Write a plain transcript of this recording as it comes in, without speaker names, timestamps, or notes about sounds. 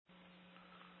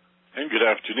And good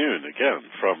afternoon again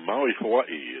from Maui,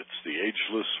 Hawaii. It's the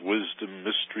Ageless Wisdom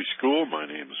Mystery School. My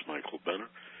name is Michael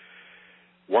Benner.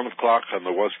 1 o'clock on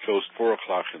the West Coast, 4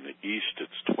 o'clock in the East.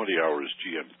 It's 20 hours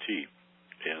GMT,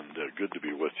 and good to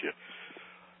be with you.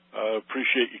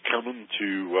 Appreciate you coming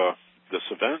to this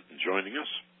event and joining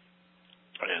us.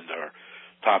 And our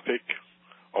topic,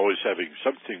 always having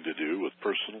something to do with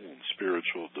personal and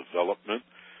spiritual development,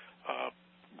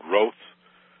 growth,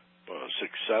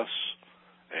 success,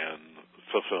 and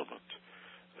fulfillment.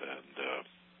 And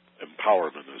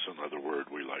empowerment is another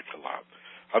word we like a lot.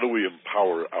 How do we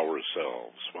empower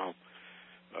ourselves? Well,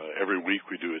 every week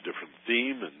we do a different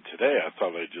theme, and today I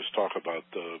thought I'd just talk about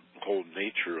the whole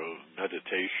nature of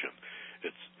meditation.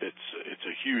 It's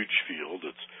a huge field.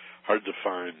 It's hard to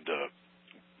find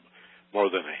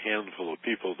more than a handful of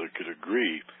people that could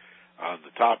agree on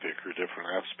the topic or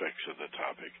different aspects of the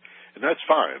topic. And that's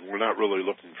fine. We're not really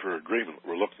looking for agreement.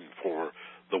 We're looking for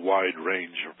the wide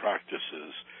range of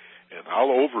practices. And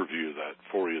I'll overview that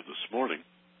for you this morning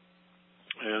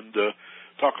and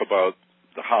talk about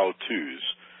the how-tos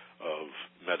of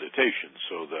meditation,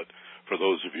 so that for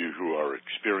those of you who are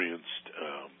experienced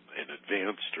and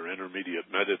advanced or intermediate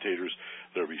meditators,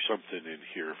 there'll be something in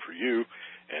here for you.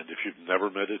 And if you've never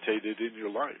meditated in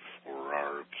your life or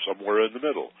are somewhere in the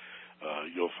middle,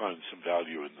 you'll find some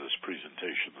value in this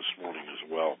presentation this morning as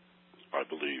well, I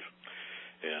believe.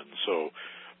 And so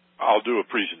I'll do a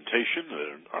presentation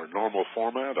in our normal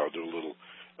format. I'll do a little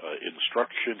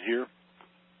instruction here.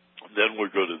 Then we'll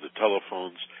go to the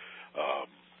telephones,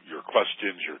 your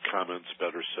questions, your comments,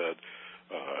 better said.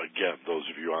 Again, those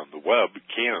of you on the web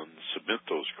can submit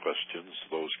those questions,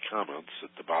 those comments at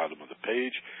the bottom of the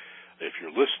page. If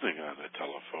you're listening on a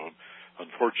telephone,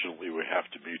 unfortunately we have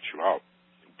to mute you out.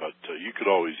 But you could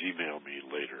always email me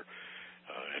later.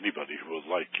 Anybody who would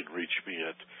like can reach me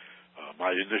at my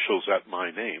initials at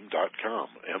myname.com,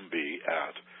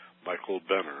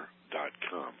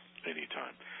 mb@michaelbenner.com,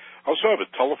 anytime. I also have a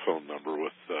telephone number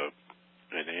with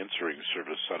an answering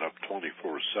service set up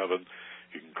 24/7.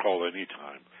 You can call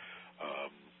anytime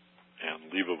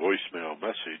and leave a voicemail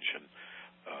message, and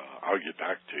I'll get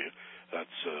back to you.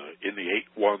 That's in the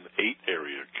 818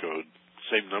 area code,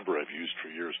 same number I've used for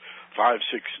years,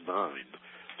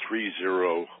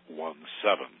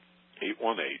 569-3017,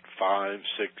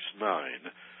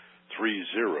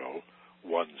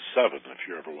 818-569-3017, if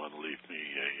you ever want to leave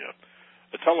me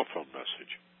a telephone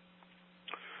message.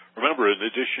 Remember, in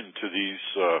addition to these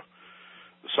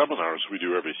seminars we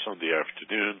do every Sunday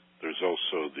afternoon, there's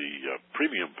also the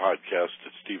premium podcast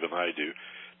that Steve and I do.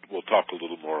 We'll talk a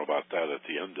little more about that at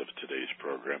the end of today's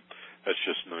program. That's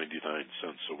just 99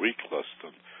 cents a week, less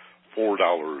than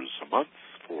 $4 a month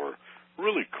for a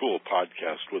really cool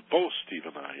podcast with both Steve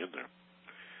and I in there.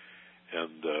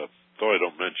 And though I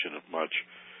don't mention it much,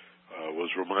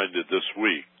 was reminded this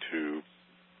week to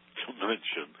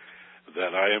mention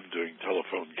that I am doing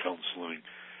telephone counseling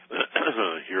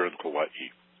here in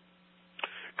Hawaii.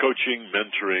 Coaching,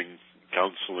 mentoring,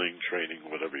 counseling, training,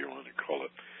 whatever you want to call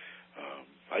it.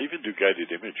 I even do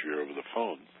guided imagery over the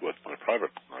phone with my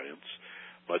private clients,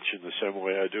 much in the same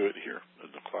way I do it here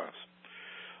in the class.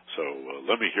 So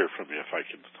let me hear from you if I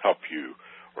can help you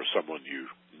or someone you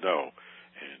know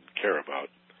and care about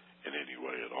in any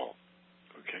way at all.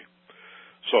 Okay?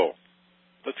 So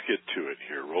let's get to it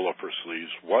here. Roll up our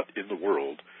sleeves. What in the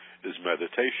world is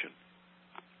meditation?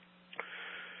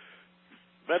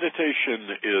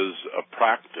 Meditation is a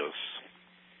practice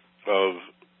of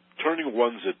turning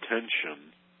one's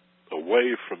attention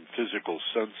away from physical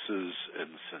senses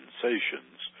and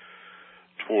sensations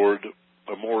toward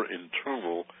a more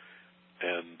internal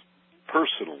and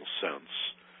personal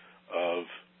sense of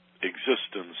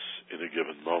existence in a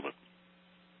given moment.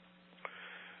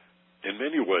 In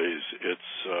many ways,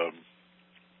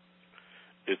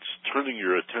 it's turning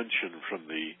your attention from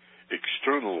the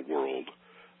external world,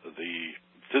 the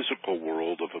physical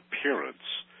world of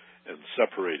appearance and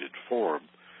separated form,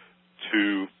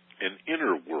 to an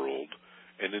inner world,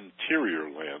 an interior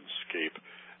landscape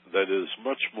that is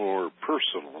much more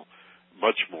personal,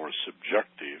 much more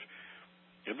subjective,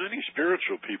 and many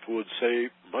spiritual people would say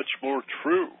much more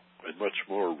true and much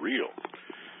more real.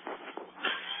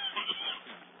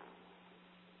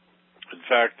 In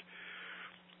fact,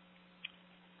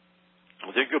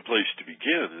 I think a place to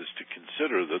begin is to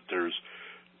consider that there's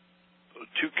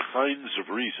two kinds of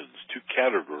reasons, two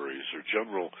categories or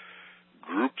general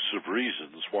groups of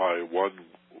reasons why one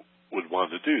would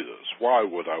want to do this. Why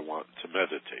would I want to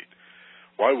meditate?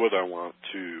 Why would I want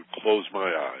to close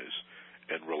my eyes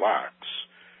and relax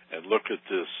and look at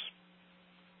this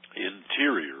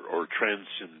interior or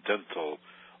transcendental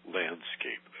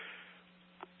landscape?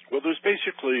 Well, there's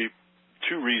basically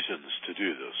two reasons to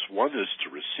do this. One is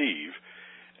to receive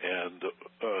and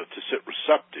to sit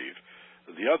receptive.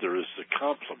 The other is the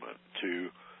complement,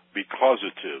 to be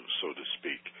causative, so to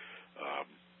speak,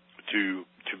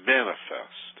 to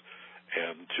manifest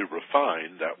and to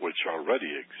refine that which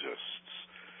already exists.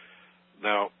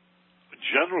 Now,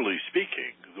 generally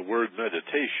speaking, the word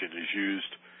meditation is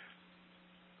used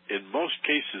in most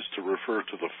cases to refer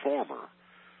to the former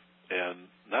and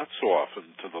not so often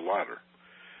to the latter.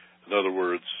 In other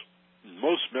words,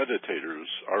 most meditators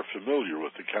are familiar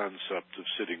with the concept of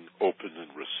sitting open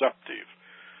and receptive,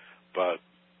 but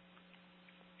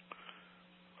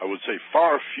I would say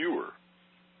far fewer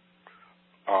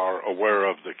are aware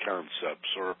of the concepts,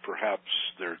 or perhaps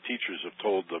their teachers have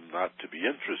told them not to be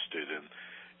interested in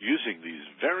using these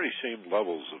very same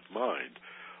levels of mind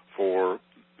for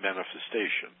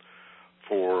manifestation,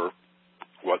 for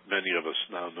what many of us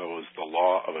now know as the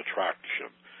law of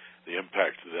attraction. The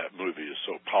impact of that movie is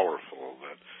so powerful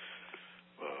that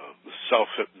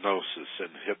self-hypnosis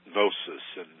and hypnosis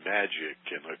and magic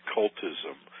and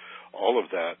occultism, all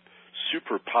of that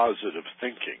super positive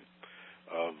thinking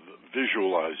of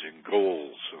visualizing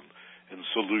goals and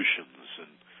solutions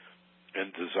and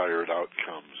desired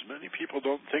outcomes. Many people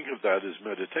don't think of that as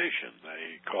meditation.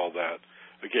 They call that,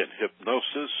 again,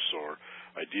 hypnosis, or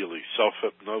ideally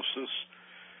self-hypnosis.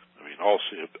 I mean,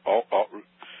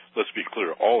 let's be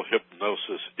clear, all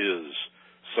hypnosis is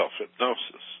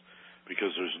self-hypnosis,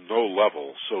 because there's no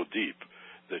level so deep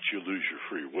that you lose your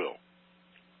free will.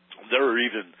 There are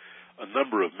even a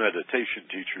number of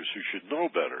meditation teachers who should know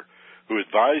better, who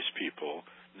advise people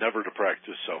never to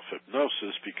practice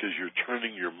self-hypnosis because you're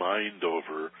turning your mind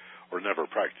over, or never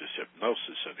practice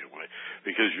hypnosis anyway,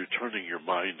 because you're turning your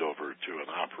mind over to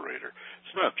an operator.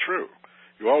 It's not true.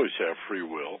 You always have free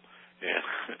will,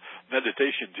 and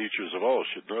meditation teachers of all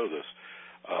should know this.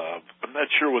 I'm not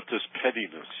sure what this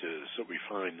pettiness is that we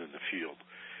find in the field.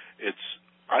 It's,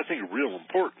 I think, real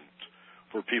important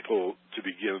for people to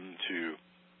begin to,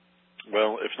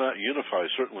 well, if not unify,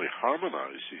 certainly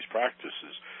harmonize these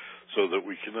practices so that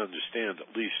we can understand,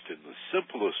 at least in the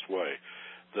simplest way,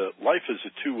 that life is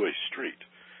a two-way street.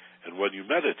 And when you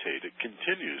meditate, it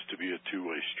continues to be a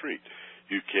two-way street.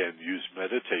 You can use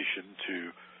meditation to,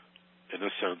 in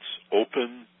a sense,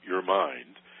 open your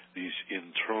mind, these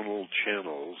internal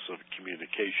channels of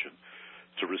communication,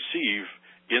 to receive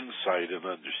insight and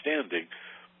understanding,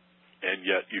 and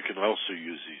yet you can also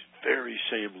use these very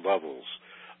same levels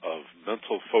of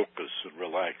mental focus and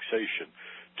relaxation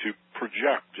to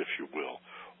project, if you will,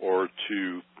 or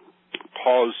to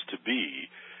cause to be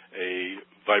a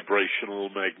vibrational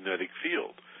magnetic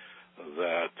field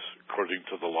that, according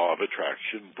to the law of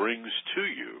attraction, brings to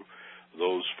you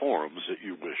those forms that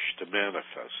you wish to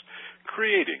manifest,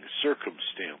 creating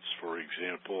circumstance, for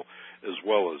example, as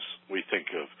well as we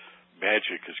think of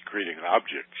magic as creating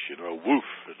objects, woof,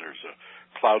 and there's a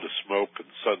cloud of smoke, and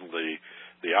suddenly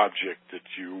the object that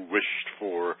you wished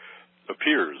for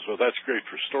appears. Well, that's great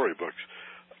for storybooks.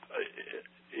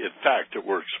 In fact, it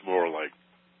works more like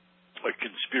a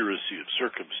conspiracy of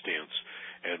circumstance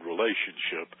and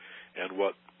relationship, and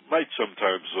what might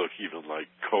sometimes look even like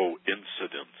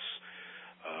coincidence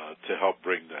to help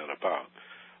bring that about.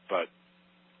 But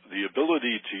the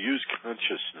ability to use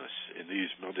consciousness in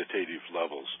these meditative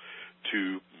levels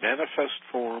to manifest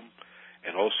form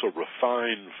and also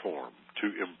refine form to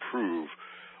improve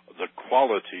the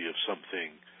quality of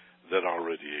something that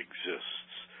already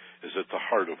exists is at the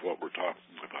heart of what we're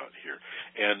talking about here.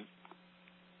 And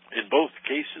in both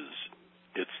cases,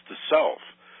 it's the self,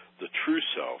 the true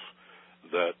self,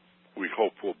 that we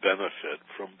hope will benefit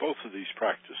from both of these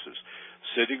practices.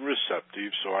 Sitting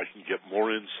receptive so I can get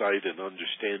more insight and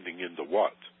understanding into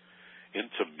what?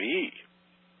 Into me,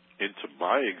 into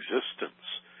my existence,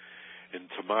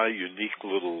 into my unique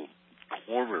little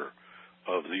corner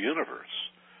of the universe.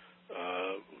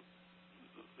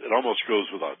 It almost goes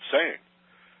without saying,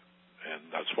 and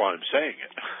that's why I'm saying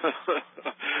it,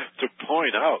 to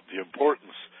point out the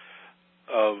importance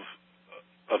of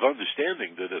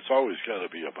understanding that it's always got to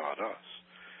be about us.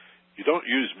 You don't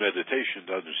use meditation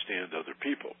to understand other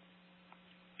people.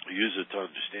 You use it to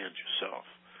understand yourself.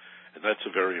 And that's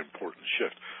a very important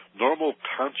shift. Normal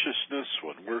consciousness,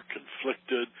 when we're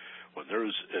conflicted, when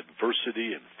there's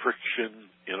adversity and friction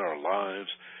in our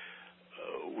lives,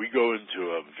 we go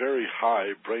into a very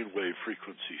high brainwave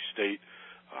frequency state,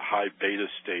 a high beta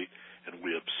state, and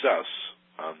we obsess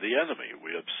on the enemy.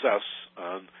 We obsess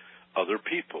on other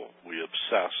people. We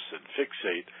obsess and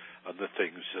fixate on the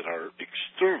things that are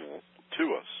external to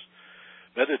us.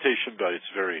 Meditation, by its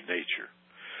very nature,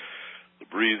 the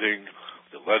breathing,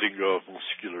 the letting go of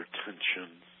muscular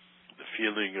tension, the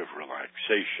feeling of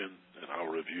relaxation, and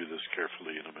I'll review this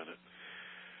carefully in a minute,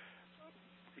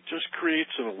 it just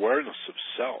creates an awareness of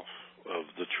self, of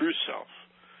the true self,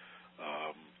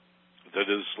 that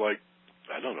is like,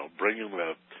 I don't know, bringing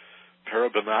a pair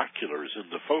of binoculars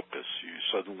into focus. You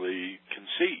suddenly can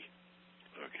see,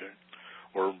 okay?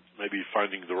 Or maybe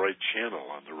finding the right channel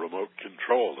on the remote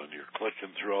control, and you're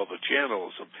clicking through all the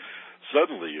channels, and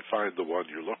suddenly you find the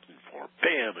one you're looking for.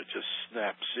 Bam, it just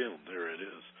snaps in. There it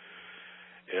is.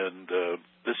 And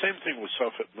the same thing with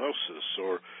self-hypnosis,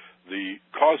 or the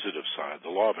causative side,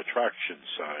 the law of attraction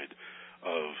side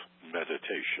of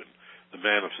meditation, the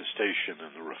manifestation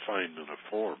and the refinement of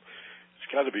form.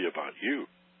 It's got to be about you.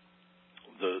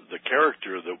 The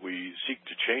character that we seek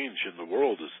to change in the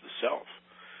world is the self.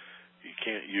 You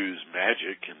can't use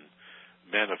magic and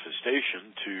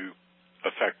manifestation to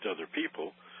affect other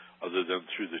people other than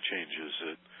through the changes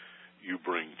that you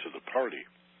bring to the party.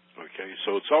 Okay?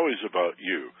 So it's always about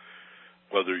you.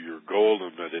 Whether your goal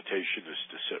in meditation is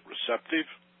to sit receptive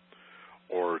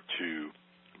or to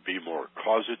be more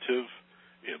causative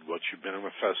in what you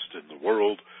manifest in the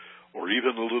world, or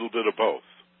even a little bit of both.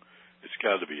 It's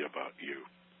got to be about you.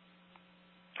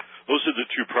 Those are the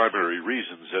two primary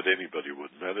reasons that anybody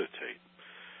would meditate.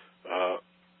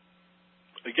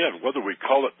 Again, whether we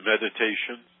call it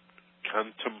meditation,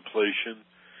 contemplation,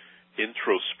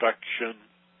 introspection,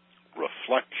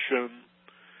 reflection,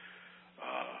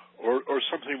 or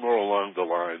something more along the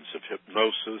lines of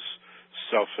hypnosis,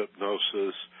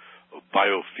 self-hypnosis,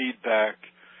 biofeedback,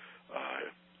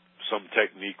 some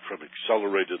technique from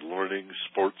accelerated learning,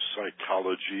 sports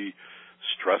psychology,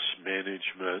 stress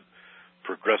management,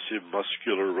 progressive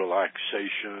muscular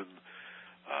relaxation.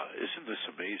 Isn't this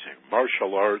amazing?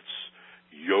 Martial arts,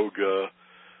 yoga,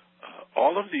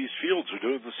 all of these fields are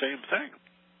doing the same thing.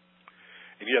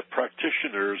 And yet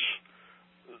practitioners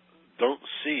don't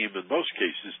seem, in most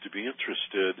cases, to be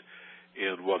interested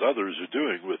in what others are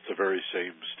doing with the very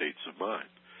same states of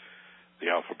mind, the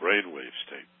alpha brainwave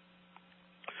state.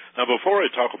 Now, before I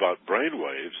talk about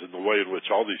brainwaves and the way in which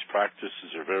all these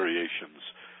practices are variations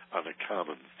on a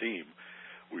common theme,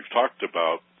 we've talked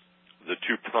about the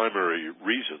two primary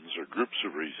reasons or groups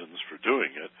of reasons for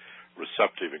doing it,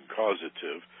 receptive and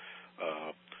causative,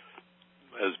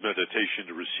 as meditation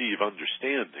to receive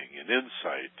understanding and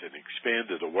insight and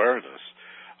expanded awareness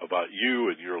about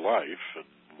you and your life and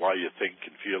why you think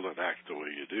and feel and act the way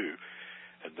you do.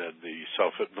 And then the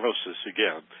self-hypnosis,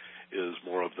 again, is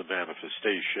more of the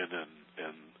manifestation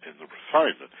and the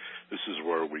refinement. This is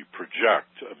where we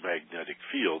project a magnetic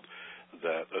field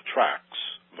that attracts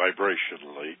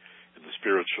vibrationally, and the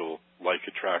spiritual like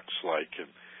attracts like,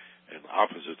 and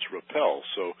opposites repel.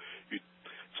 So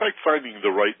it's like finding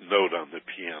the right note on the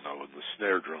piano, and the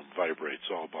snare drum vibrates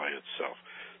all by itself.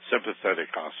 Sympathetic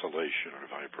oscillation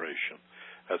or vibration.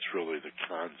 That's really the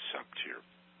concept here.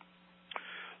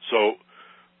 So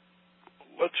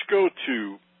let's go to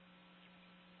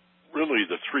really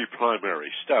the three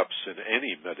primary steps in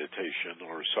any meditation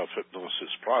or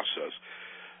self-hypnosis process.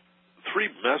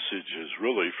 Three messages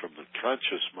really from the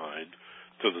conscious mind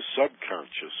to the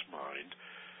subconscious mind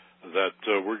that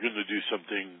we're going to do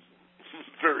something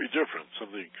very different,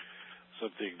 something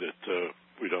that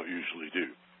we don't usually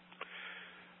do.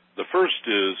 The first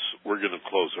is we're going to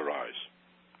close our eyes.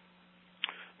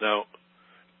 Now,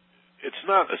 it's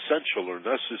not essential or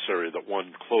necessary that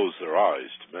one close their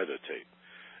eyes to meditate.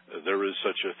 There is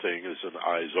such a thing as an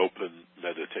eyes-open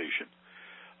meditation.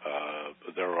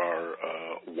 There are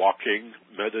walking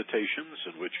meditations,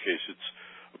 in which case it's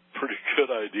a pretty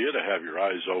good idea to have your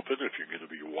eyes open if you're going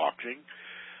to be walking.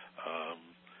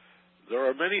 There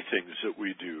are many things that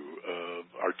we do.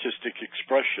 Artistic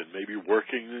expression, maybe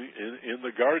working in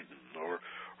the garden, or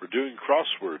doing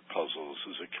crossword puzzles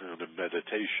is a kind of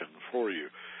meditation for you.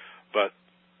 But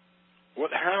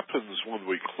what happens when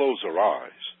we close our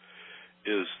eyes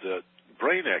is that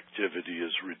brain activity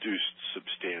is reduced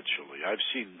substantially. I've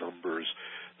seen numbers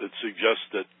that suggest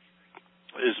that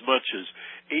as much as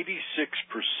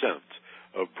 86%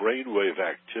 of brainwave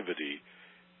activity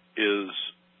is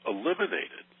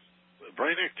eliminated.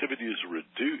 Brain activity is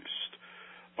reduced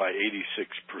by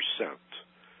 86%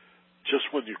 just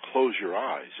when you close your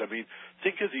eyes. I mean,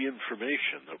 think of the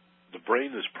information that the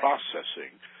brain is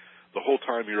processing the whole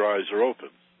time your eyes are open,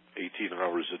 18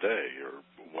 hours a day or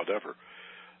whatever.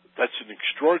 That's an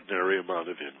extraordinary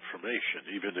amount of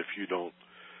information, even if you don't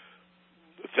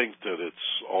think that it's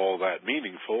all that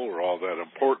meaningful or all that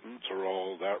important or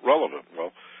all that relevant.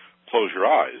 Well, close your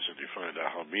eyes and you find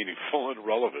out how meaningful and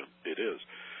relevant it is.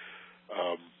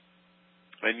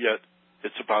 And yet,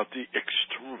 it's about the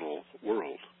external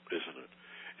world, isn't it?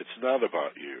 It's not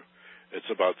about you. It's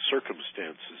about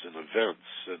circumstances and events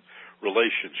and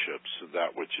relationships and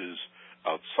that which is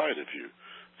outside of you,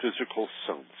 physical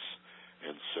sense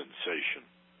and sensation.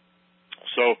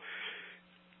 So,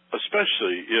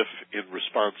 especially if in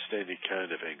response to any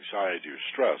kind of anxiety or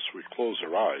stress we close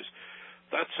our eyes,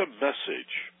 that's a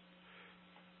message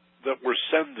that we're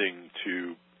sending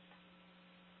to,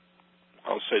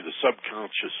 I'll say, the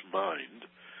subconscious mind.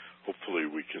 Hopefully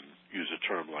we can use a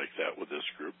term like that with this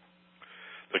group.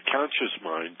 The conscious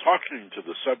mind talking to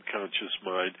the subconscious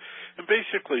mind and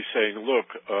basically saying, look,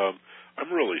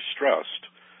 I'm really stressed.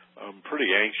 I'm pretty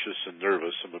anxious and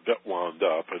nervous. I'm a bit wound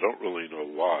up. I don't really know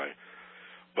why.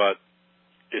 But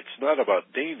it's not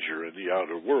about danger in the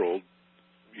outer world.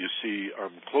 You see,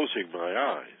 I'm closing my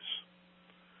eyes.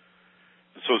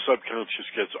 And so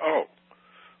subconscious gets,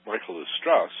 Michael is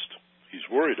stressed. He's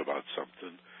worried about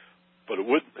something. But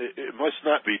it must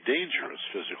not be dangerous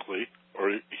physically,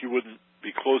 or he wouldn't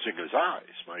be closing his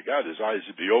eyes. My God, his eyes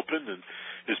would be open and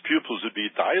his pupils would be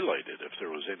dilated if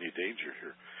there was any danger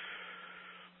here.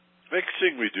 Next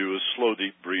thing we do is slow,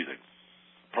 deep breathing.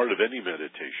 Part of any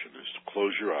meditation is to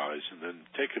close your eyes and then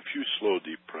take a few slow,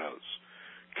 deep breaths.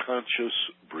 Conscious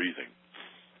breathing.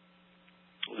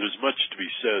 There's much to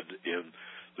be said in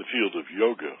the field of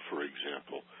yoga, for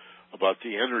example, about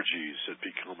the energies that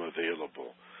become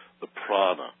available, the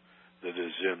prana that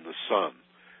is in the sun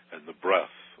and the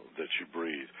breath that you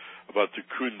breathe, about the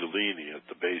kundalini at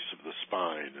the base of the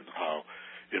spine and how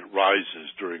it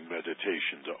rises during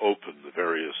meditation to open the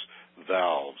various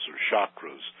valves or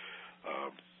chakras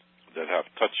that have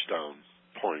touchdown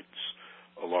points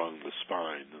along the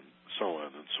spine and so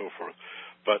on and so forth.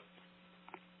 But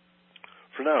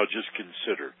for now, just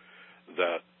consider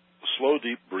that slow,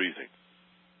 deep breathing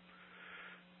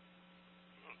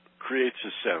creates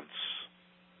a sense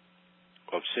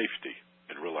of safety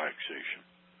and relaxation.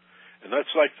 And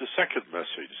that's like the second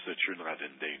message that you're not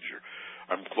in danger.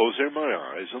 I'm closing my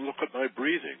eyes and look at my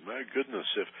breathing. My goodness,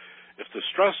 if the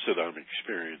stress that I'm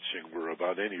experiencing were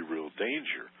about any real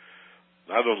danger,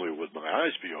 not only would my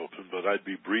eyes be open, but I'd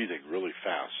be breathing really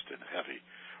fast and heavy,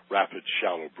 rapid,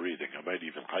 shallow breathing. I might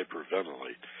even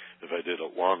hyperventilate if I did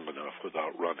it long enough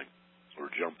without running or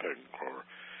jumping or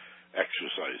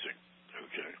exercising.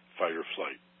 Okay, fight or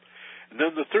flight. And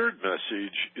then the third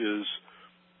message is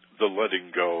the letting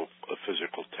go of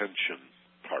physical tension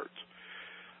part.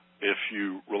 If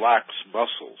you relax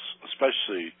muscles,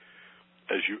 especially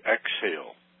as you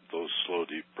exhale those slow,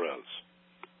 deep breaths,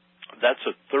 that's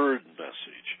a third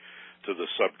message to the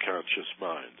subconscious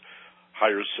mind.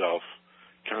 Higher self,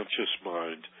 conscious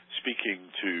mind, speaking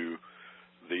to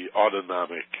the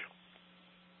autonomic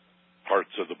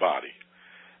parts of the body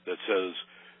that says,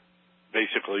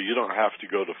 basically, you don't have to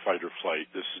go to fight or flight.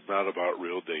 This is not about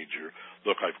real danger.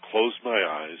 Look, I've closed my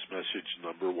eyes. Message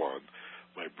number one.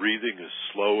 My breathing is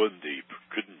slow and deep.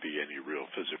 Couldn't be any real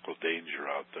physical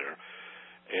danger out there.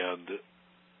 And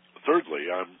thirdly,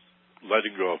 I'm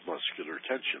letting go of muscular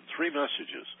tension. Three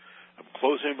messages. I'm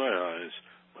closing my eyes.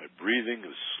 My breathing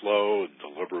is slow and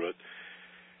deliberate.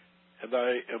 And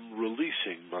I am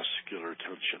releasing muscular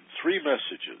tension. Three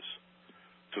messages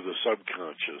to the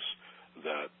subconscious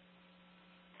that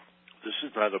this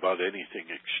is not about anything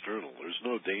external. There's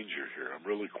no danger here. I'm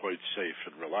really quite safe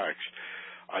and relaxed.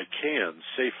 I can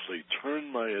safely turn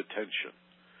my attention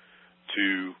to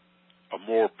a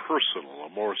more personal,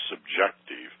 a more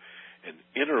subjective, an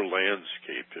inner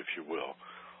landscape, if you will,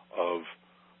 of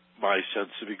my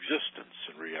sense of existence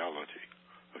and reality.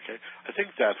 Okay? I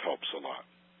think that helps a lot.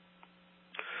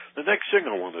 The next thing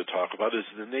I want to talk about is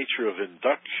the nature of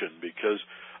induction, because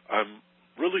I'm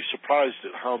really surprised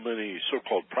at how many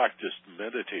so-called practiced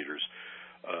meditators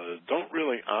don't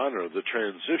really honor the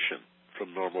transition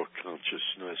from normal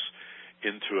consciousness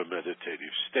into a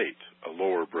meditative state, a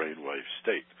lower brainwave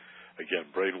state. Again,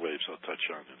 brainwaves I'll touch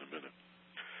on in a minute.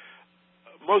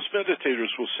 Most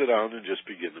meditators will sit down and just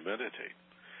begin to meditate.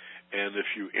 And if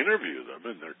you interview them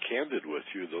and they're candid with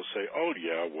you, they'll say, oh,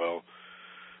 yeah, well,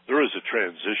 there is a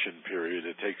transition period.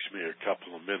 It takes me a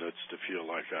couple of minutes to feel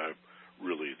like I'm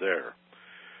really there.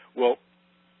 Well,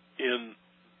 in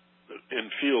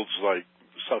fields like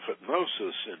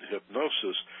self-hypnosis and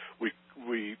hypnosis,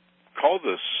 we call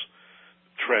this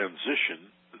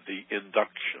transition the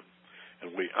induction,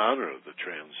 and we honor the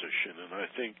transition. And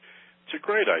I think it's a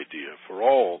great idea for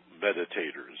all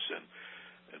meditators and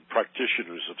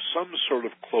practitioners of some sort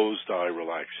of closed-eye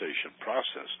relaxation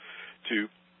process to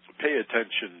pay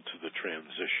attention to the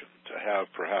transition, to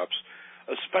have perhaps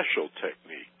a special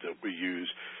technique that we use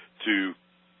to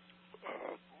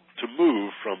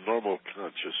move from normal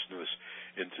consciousness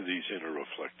into these inner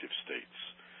reflective states.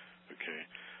 Okay.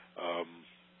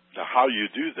 Now, how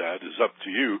you do that is up to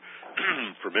you.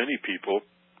 For many people,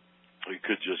 it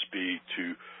could just be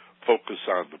to focus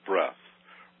on the breath.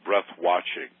 Breath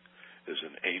watching is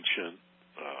an ancient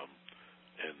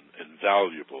and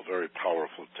invaluable, very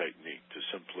powerful technique to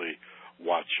simply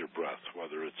watch your breath,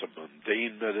 whether it's a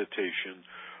mundane meditation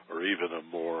or even a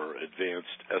more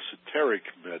advanced esoteric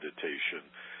meditation.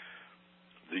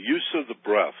 The use of the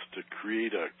breath to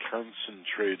create a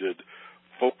concentrated,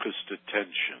 focused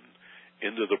attention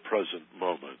into the present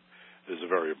moment is a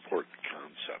very important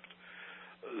concept.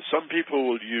 Some people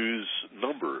will use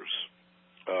numbers,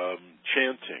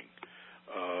 chanting,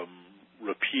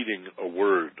 repeating a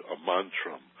word, a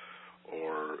mantra,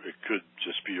 or it could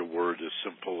just be a word as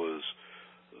simple as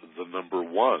the number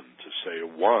 1, to say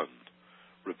 1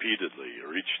 repeatedly,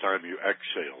 or each time you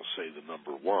exhale, say the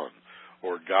number 1,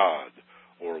 or God,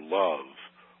 or love,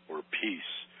 or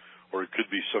peace, or it could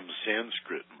be some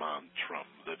Sanskrit mantra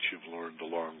that you've learned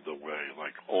along the way,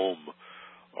 like Om,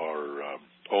 or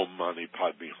Om Mani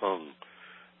Padme Hum,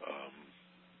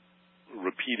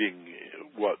 repeating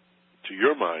what to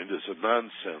your mind is a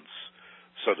nonsense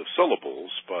set of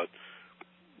syllables, but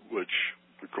which,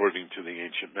 according to the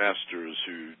ancient masters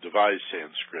who devised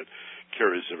Sanskrit,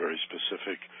 carries a very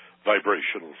specific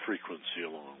vibrational frequency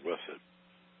along with it.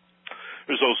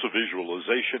 There's also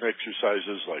visualization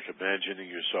exercises like imagining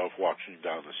yourself walking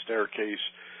down a staircase.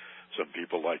 Some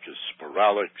people like a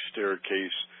spiralic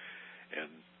staircase, and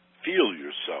feel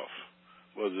yourself,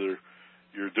 whether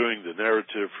you're doing the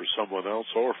narrative for someone else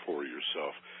or for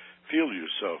yourself. Feel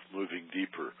yourself moving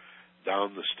deeper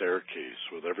down the staircase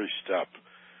with every step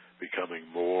becoming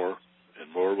more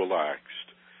and more relaxed,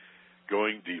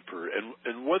 going deeper.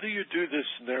 And whether you do this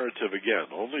narrative, again,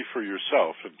 only for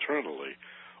yourself internally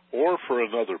or for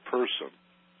another person,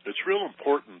 it's real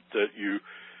important that you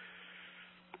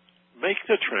make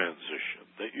the transition,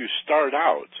 that you start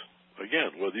out,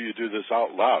 again, whether you do this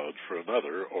out loud for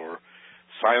another or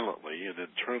silently and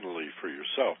internally for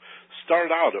yourself,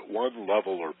 start out at one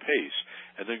level or pace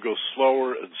and then go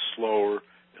slower and slower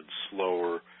and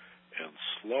slower and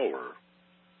slower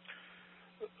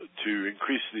to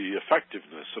increase the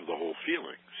effectiveness of the whole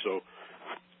feeling. So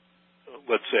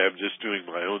let's say I'm just doing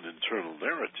my own internal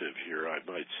narrative here. I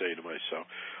might say to myself,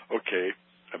 okay,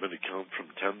 I'm going to count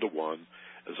from 10 to 1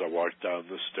 as I walk down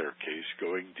the staircase,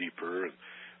 going deeper and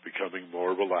becoming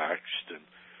more relaxed. And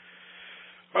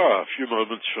a few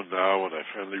moments from now, when I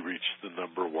finally reach the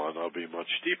number 1, I'll be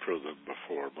much deeper than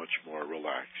before, much more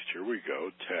relaxed. Here we go.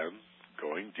 10,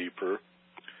 going deeper,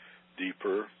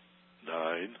 deeper.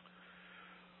 9,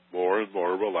 more and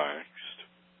more relaxed.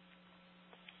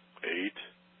 8,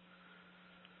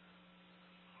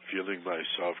 feeling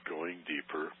myself going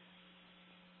deeper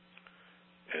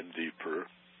and deeper.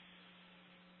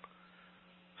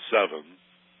 7,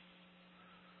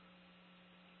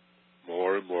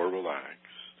 more and more relaxed.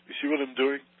 You see what I'm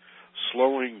doing?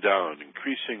 Slowing down,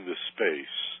 increasing the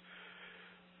space,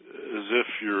 as if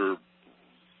you're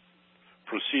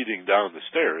proceeding down the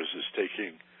stairs, is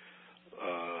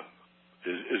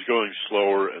going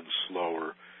slower and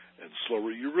slower and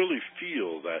slower. You really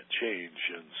feel that change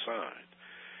inside.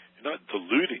 You're not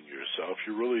deluding yourself.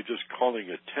 You're really just calling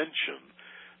attention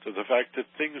to the fact that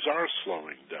things are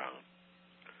slowing down.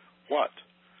 What?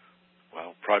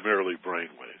 Well, primarily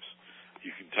brainwaves. You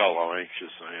can tell how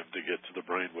anxious I am to get to the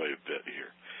brainwave bit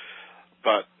here.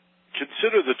 But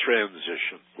consider the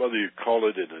transition, whether you call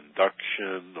it an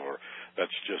induction or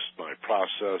that's just my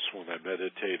process. When I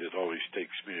meditate, it always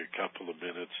takes me a couple of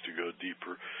minutes to go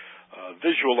deeper.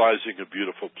 Visualizing a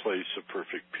beautiful place of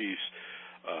perfect peace.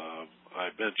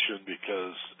 I mentioned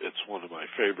because it's one of my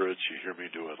favorites. You hear me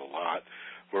do it a lot.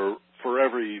 Where for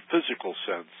every physical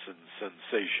sense and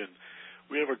sensation,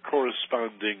 we have a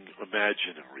corresponding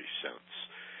imaginary sense.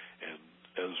 And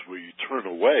as we turn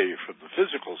away from the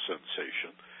physical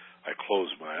sensation, I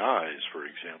close my eyes, for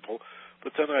example,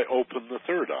 but then I open the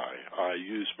third eye. I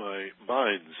use my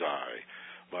mind's eye,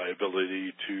 my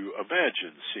ability to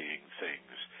imagine seeing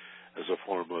things as a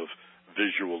form of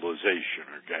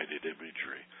visualization or guided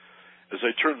imagery. As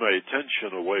I turn my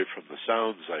attention away from the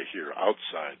sounds I hear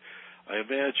outside, I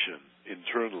imagine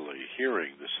internally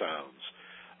hearing the sounds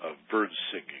of birds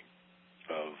singing,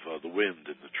 of the wind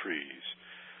in the trees,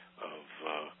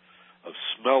 of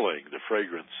smelling the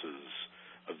fragrances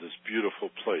of this beautiful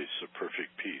place of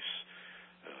perfect peace,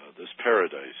 this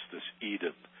paradise, this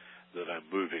Eden that I'm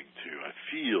moving to. I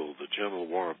feel the gentle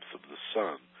warmth of the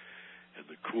sun and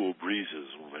the cool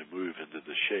breezes when I move into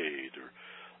the shade, or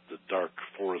the dark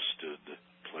forested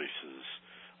places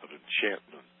of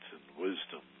enchantment and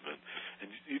wisdom.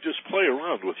 And you just play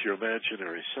around with your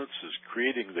imaginary senses,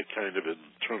 creating the kind of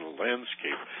internal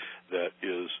landscape that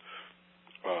is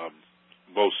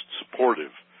most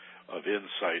supportive of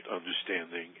insight,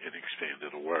 understanding, and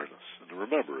expanded awareness. And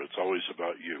remember, it's always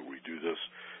about you. We do this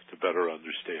to better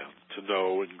understand, to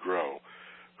know and grow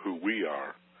who we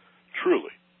are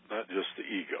truly, not just the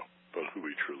ego, but who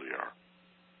we truly are.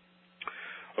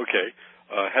 Okay,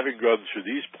 having gone through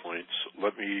these points,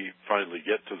 let me finally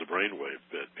get to the brainwave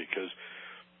bit, because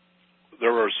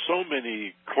there are so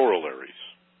many corollaries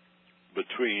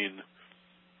between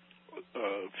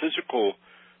physical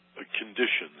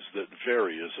conditions that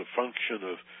vary as a function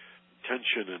of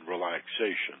tension and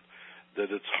relaxation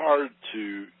that it's hard to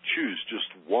choose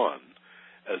just one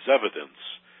as evidence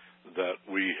that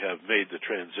we have made the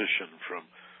transition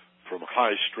from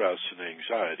high stress and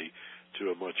anxiety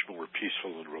to a much more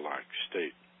peaceful and relaxed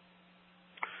state.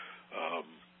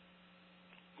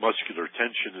 Muscular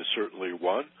tension is certainly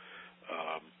one.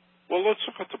 Well, let's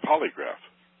look at the polygraph.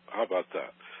 How about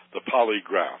that? The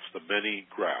polygraph, the many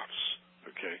graphs.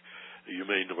 Okay, you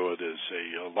may know it as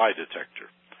a lie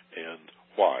detector. And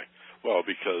why? Well,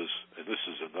 because, and this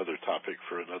is another topic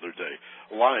for another day,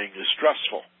 lying is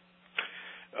stressful.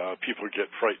 People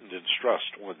get frightened and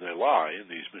stressed when they lie,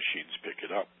 and these machines pick it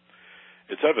up.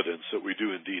 It's evidence that we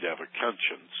do indeed have a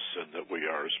conscience and that we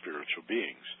are spiritual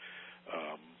beings.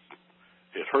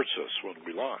 It hurts us when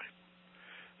we lie.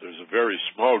 There's a very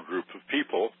small group of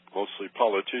people, mostly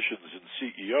politicians and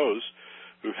CEOs,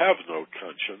 who have no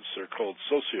conscience. They're called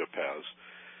sociopaths.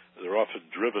 They're often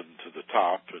driven to the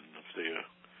top, and if they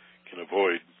can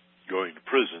avoid going to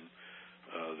prison,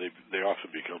 they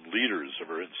often become leaders of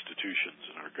our institutions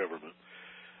and our government.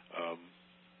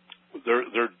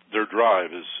 Their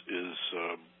drive is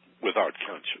without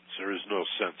conscience. There is no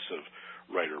sense of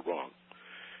right or wrong.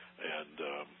 And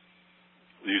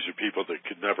these are people that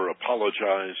could never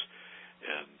apologize,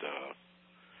 and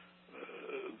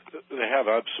they have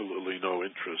absolutely no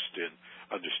interest in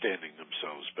understanding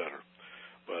themselves better.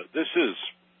 But this is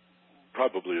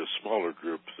probably a smaller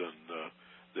group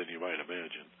than you might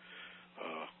imagine.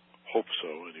 Hope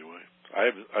so, anyway.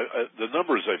 The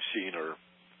numbers I've seen are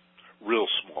real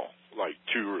small, like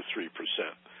 2 or 3%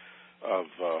 of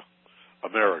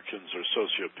Americans are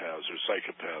sociopaths or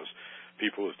psychopaths,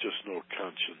 people with just no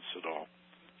conscience at all.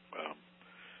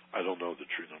 I don't know the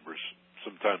true numbers.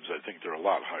 Sometimes I think they're a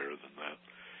lot higher than that.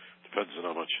 Depends on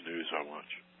how much news I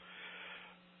watch.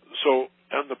 So,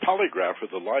 and the polygraph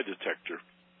or the lie detector,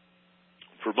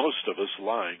 for most of us,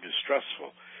 lying is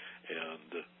stressful,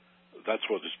 and that's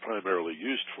what it's primarily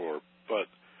used for.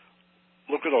 But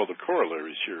look at all the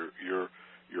corollaries here.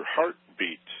 Your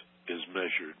heartbeat is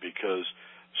measured because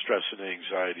stress and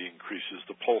anxiety increases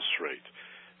the pulse rate.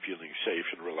 Feeling safe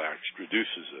and relaxed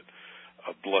reduces it.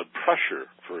 Blood pressure,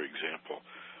 for example.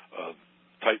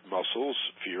 Tight muscles,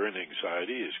 fear and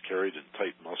anxiety is carried in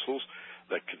tight muscles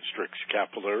that constricts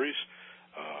capillaries.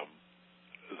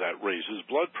 That raises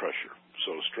blood pressure.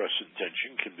 So stress and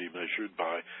tension can be measured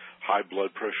by high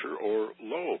blood pressure or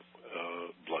low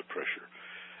blood pressure.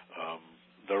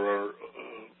 There are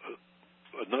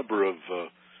a number of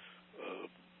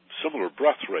similar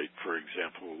breath rate, for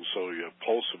example. So you have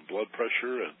pulse and blood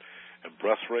pressure and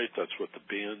breath rate. That's what the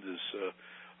band is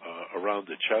around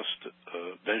the chest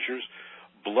measures.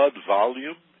 Blood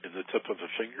volume in the tip of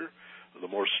the finger. The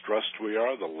more stressed we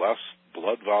are, the less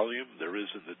blood volume there is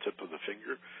in the tip of the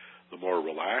finger. The more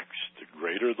relaxed, the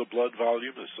greater the blood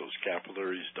volume as those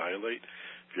capillaries dilate.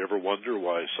 If you ever wonder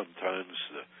why sometimes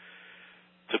the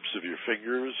tips of your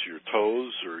fingers, your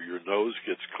toes, or your nose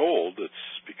gets cold, it's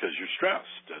because you're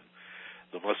stressed. And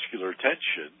the muscular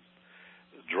tension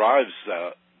drives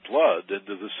that blood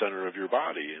into the center of your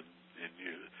body, and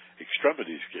your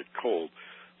extremities get cold.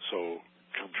 So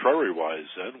contrary-wise,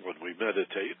 then, when we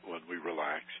meditate, when we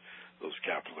relax, those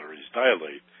capillaries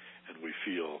dilate, and we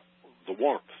feel the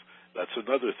warmth. That's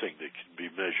another thing that can be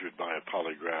measured by a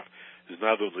polygraph, is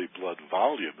not only blood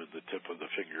volume in the tip of the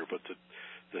finger, but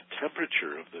the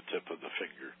temperature of the tip of the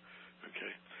finger.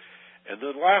 Okay? And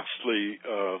then lastly,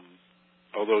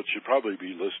 although it should probably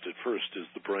be listed first,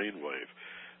 is the brain wave.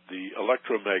 The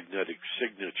electromagnetic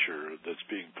signature that's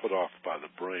being put off by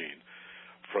the brain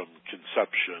from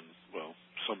conception, well,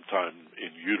 sometime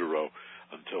in utero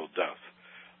until death.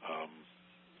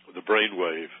 The brain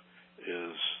wave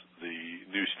is the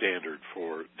new standard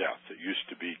for death. It used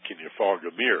to be, can you fog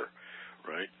a mirror,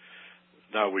 right?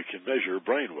 Now we can measure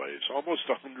brain waves, almost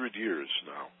 100 years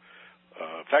now.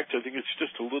 In fact, I think it's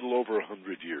just a little over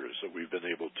 100 years that we've been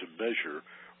able to measure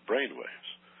brain waves.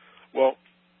 Well,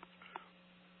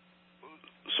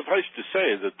 suffice to say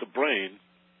that the brain,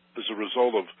 as a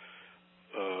result of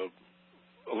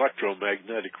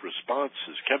electromagnetic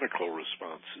responses, chemical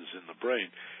responses in the brain,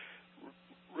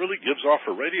 really gives off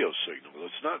a radio signal.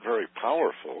 It's not very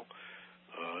powerful.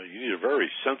 You need a very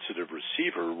sensitive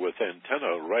receiver with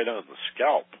antenna right on the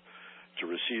scalp to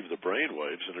receive the brain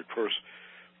waves. And, of course,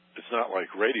 it's not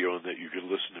like radio in that you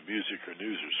can listen to music or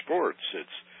news or sports.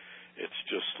 It's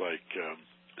just like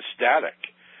static.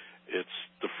 It's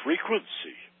the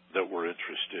frequency that we're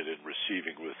interested in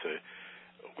receiving with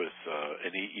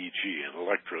an EEG, an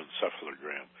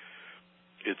electroencephalogram.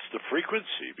 It's the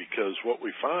frequency, because what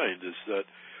we find is that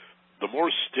the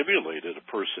more stimulated a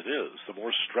person is, the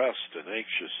more stressed and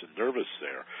anxious and nervous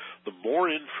they are, the more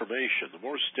information, the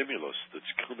more stimulus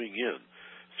that's coming in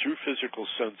through physical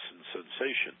sense and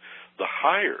sensation, the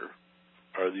higher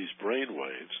are these brain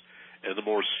waves, and the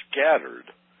more scattered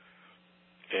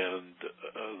and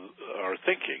our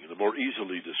thinking, the more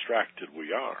easily distracted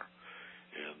we are.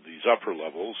 And these upper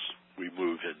levels, we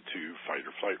move into fight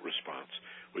or flight response,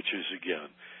 which is, again,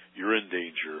 you're in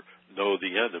danger, know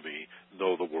the enemy,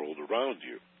 know the world around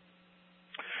you.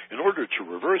 In order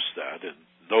to reverse that and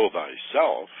know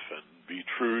thyself and be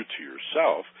true to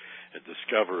yourself and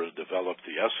discover and develop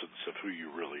the essence of who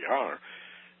you really are,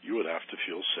 you would have to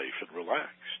feel safe and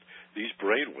relaxed. These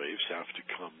brain waves have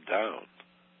to come down.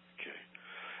 Okay.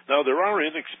 Now, there are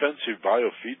inexpensive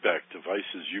biofeedback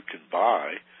devices you can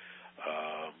buy.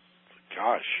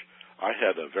 I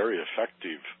had a very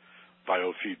effective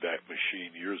biofeedback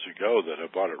machine years ago that I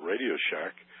bought at Radio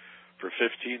Shack for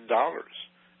 $15,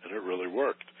 and it really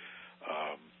worked.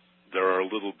 There are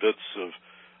little bits of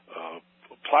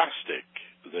plastic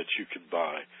that you can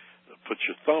buy, put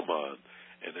your thumb on,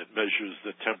 and it measures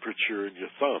the temperature in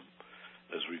your thumb,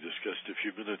 as we discussed a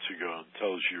few minutes ago, and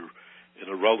tells you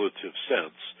in a relative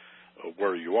sense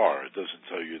where you are. It doesn't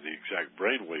tell you the exact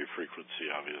brainwave frequency,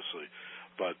 obviously,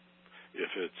 but if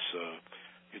it's,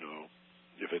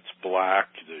 if it's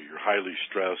black, you're highly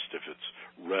stressed. If it's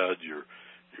red, you're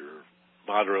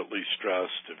moderately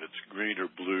stressed. If it's green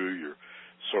or blue, you're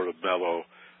sort of mellow,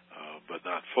 but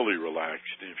not fully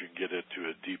relaxed. And if you can get into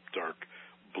a deep, dark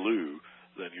blue,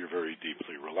 then you're very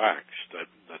deeply relaxed. That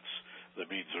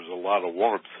means there's a lot of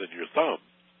warmth in your thumb.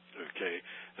 Okay,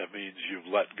 that means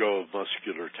you've let go of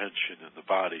muscular tension in the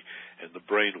body, and the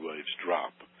brain waves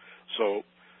drop. So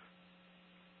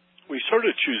we sort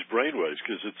of choose brainwaves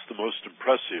because it's the most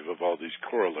impressive of all these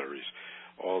corollaries,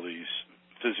 all these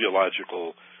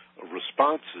physiological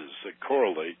responses that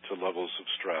correlate to levels of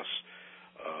stress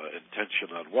and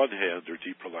tension on one hand or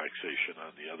deep relaxation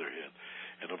on the other hand.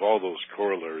 And of all those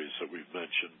corollaries that we've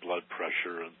mentioned, blood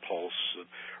pressure and pulse and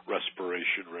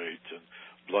respiration rate and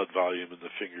blood volume in the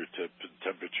fingertip and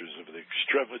temperatures of the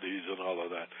extremities and all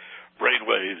of that,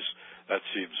 brainwaves, that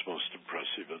seems most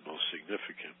impressive and most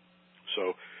significant.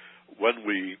 So when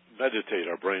we meditate,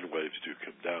 our brain waves do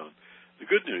come down. The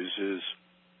good news is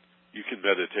you can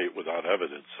meditate without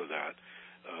evidence of that.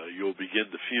 You'll begin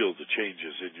to feel the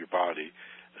changes in your body.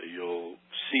 You'll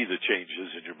see the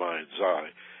changes in your mind's eye,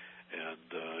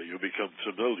 and you'll become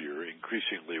familiar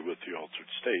increasingly with the altered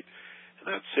state. And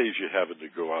that saves you having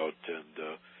to go out and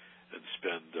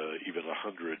spend even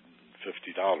 $150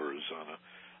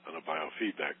 on a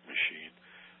biofeedback machine.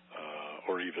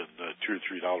 Or even $2 or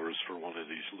 $3 for one of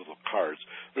these little cards.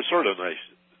 They're sort of nice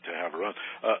to have around.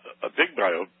 A big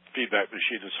biofeedback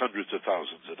machine is hundreds of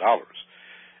thousands of dollars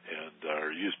and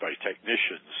are used by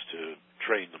technicians to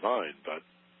train the mind, but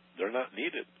they're not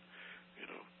needed.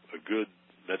 A good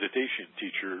meditation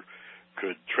teacher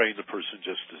could train the person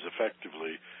just as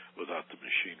effectively without the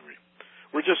machinery.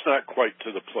 We're just not quite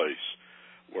to the place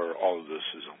where all of this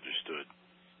is understood.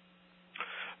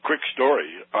 Quick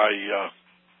story. I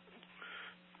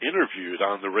interviewed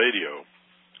on the radio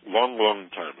long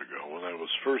time ago when I was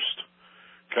first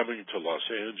coming to Los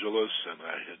Angeles, and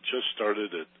I had just started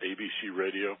at ABC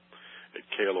Radio at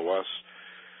KLOS.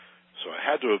 So I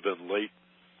had to have been late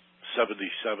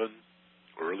 77,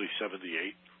 early 78.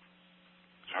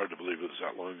 It's hard to believe it was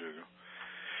that long ago.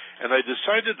 And I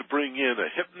decided to bring in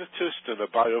a hypnotist and a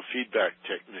biofeedback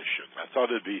technician. I thought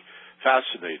it'd be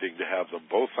fascinating to have them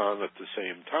both on at the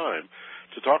same time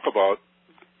to talk about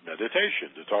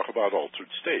meditation, to talk about altered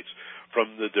states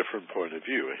from the different point of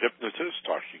view. A hypnotist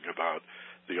talking about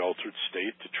the altered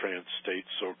state, the trance state,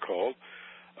 so-called,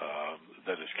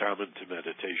 that is common to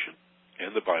meditation,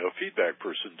 and the biofeedback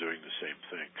person doing the same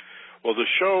thing. Well, the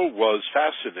show was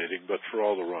fascinating, but for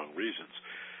all the wrong reasons.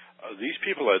 These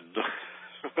people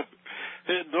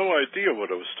they had no idea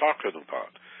what I was talking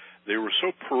about. They were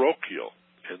so parochial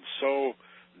and so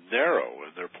narrow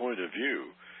in their point of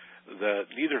view that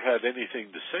neither had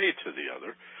anything to say to the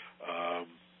other.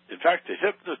 In fact, the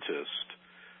hypnotist,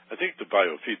 I think the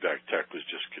biofeedback tech was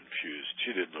just confused.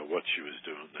 She didn't know what she was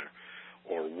doing there.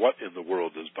 or what in the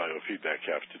world does biofeedback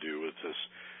have to do with this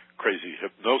crazy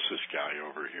hypnosis guy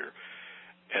over here?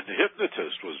 And the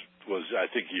hypnotist was I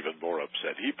think even more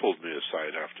upset. He pulled me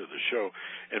aside after the show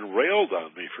and railed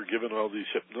on me for giving all these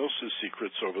hypnosis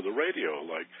secrets over the radio,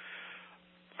 like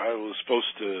I was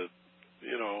supposed to,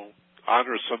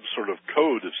 honor some sort of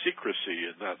code of secrecy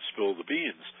and not spill the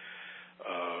beans,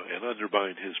 and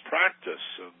undermine his practice.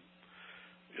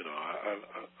 And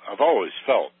I've always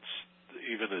felt,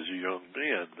 even as a young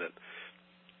man, that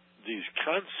these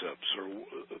concepts are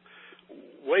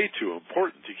way too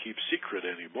important to keep secret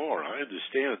anymore. I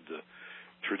understand the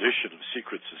tradition of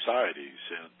secret societies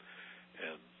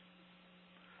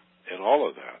and all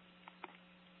of that,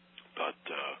 but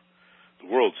the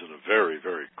world's in a very,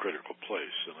 very critical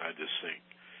place, and I just think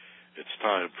it's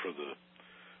time for the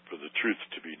truth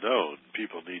to be known.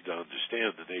 People need to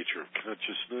understand the nature of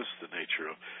consciousness, the nature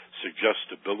of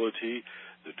suggestibility,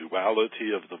 the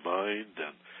duality of the mind,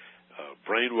 and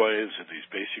brainwaves, and these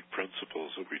basic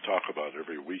principles that we talk about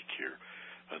every week here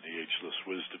on the Ageless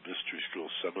Wisdom Mystery School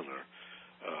seminar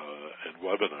and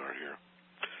webinar here.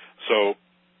 So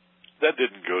that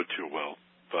didn't go too well,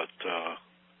 but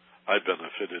I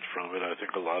benefited from it. I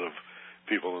think a lot of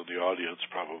people in the audience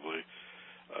probably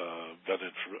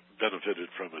benefited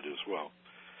from it as well.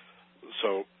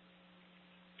 So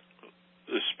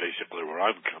this is basically where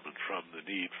I'm coming from, the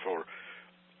need for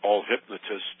all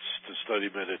hypnotists to study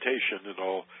meditation and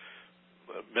all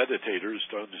meditators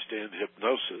to understand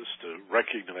hypnosis, to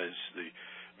recognize the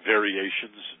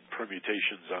variations and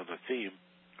permutations on a theme,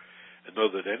 and know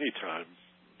that any time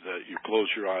that you close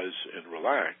your eyes and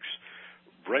relax,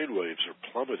 brainwaves are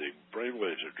plummeting,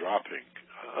 brainwaves are dropping,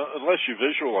 unless you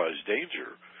visualize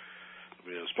danger. I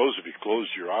mean, I suppose if you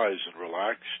closed your eyes and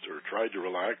relaxed, or tried to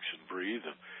relax and breathe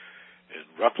and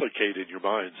replicate in your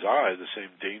mind's eye the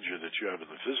same danger that you have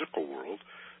in the physical world,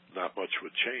 not much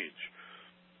would change.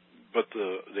 But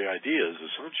the idea is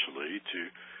essentially to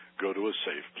go to a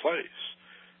safe place.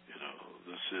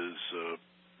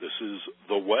 This is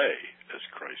the way, as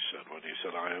Christ said when he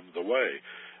said, "I am the way,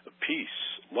 peace,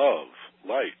 love,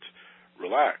 light,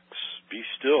 relax, be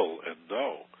still and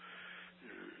know."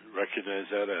 Recognize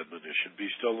that admonition. Be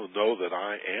still and know that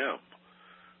I am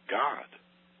God.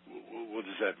 What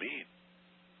does that mean?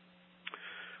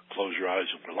 Close your eyes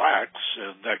and relax,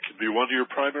 and that can be one of your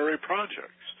primary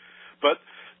projects. But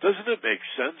doesn't it make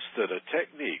sense that a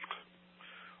technique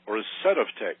or a set of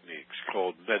techniques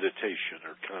called meditation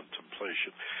or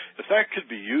contemplation, if that could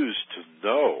be used to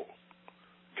know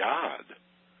God,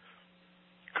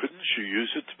 couldn't you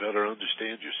use it to better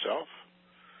understand yourself?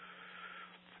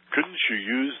 Couldn't you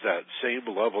use that same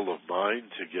level of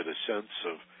mind to get a sense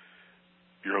of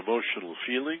your emotional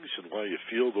feelings and why you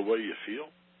feel the way you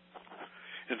feel?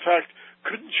 In fact,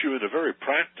 couldn't you, in a very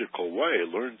practical way,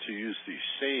 learn to use these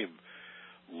same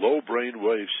low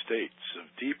brainwave states of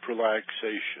deep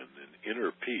relaxation and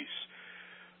inner peace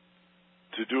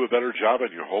to do a better job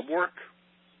on your homework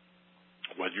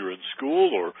when you're in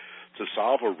school, or to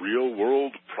solve a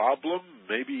real-world problem,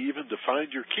 maybe even to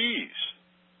find your keys?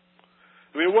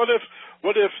 I mean, what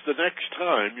if the next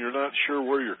time you're not sure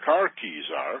where your car keys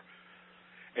are,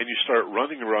 and you start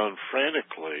running around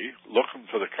frantically looking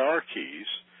for the car keys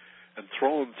and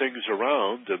throwing things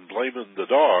around and blaming the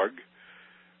dog,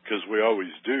 because we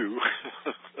always do.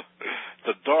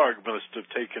 The dog must have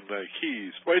taken my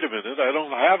keys. Wait a minute, I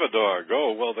don't have a dog.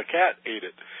 Oh, well, the cat ate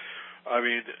it. I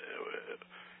mean,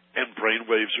 and brain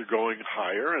waves are going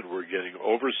higher, and we're getting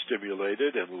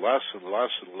overstimulated, and less and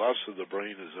less of the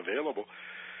brain is available.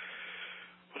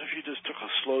 What if you just took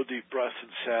a slow, deep breath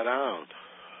and sat down?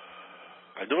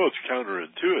 I know it's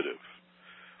counterintuitive,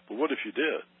 but what if you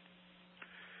did?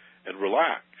 And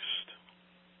relaxed.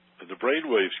 And the brain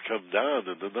waves come down,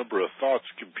 and the number of thoughts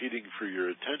competing for your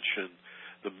attention,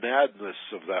 the madness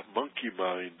of that monkey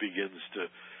mind begins to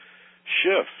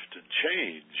shift and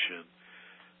change. And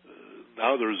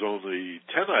now there's only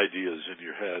 10 ideas in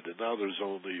your head, and now there's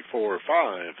only 4 or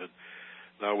 5, and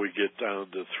now we get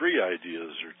down to 3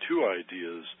 ideas or 2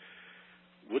 ideas.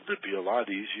 Wouldn't it be a lot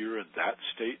easier in that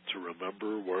state to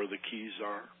remember where the keys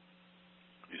are?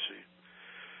 You see?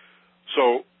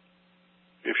 So,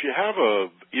 if you have a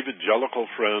evangelical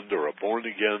friend or a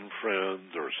born-again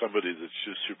friend or somebody that's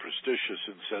just superstitious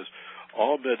and says,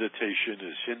 all meditation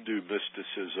is Hindu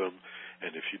mysticism,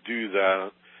 and if you do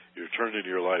that, you're turning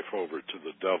your life over to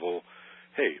the devil.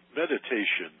 Hey,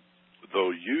 meditation,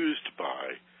 though used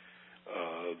by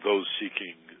those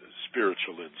seeking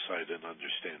spiritual insight and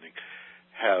understanding,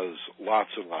 has lots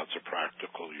and lots of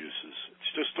practical uses.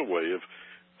 It's just a way of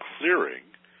clearing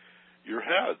your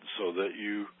head so that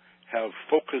you have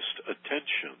focused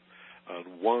attention on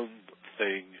one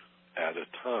thing at a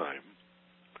time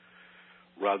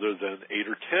rather than 8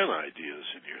 or 10 ideas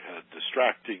in your head,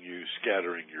 distracting you,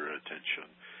 scattering your attention.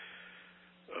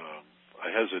 I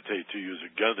hesitate to use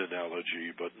a gun analogy,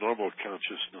 but normal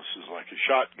consciousness is like a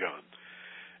shotgun.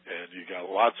 And you got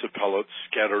lots of pellets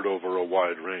scattered over a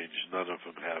wide range. None of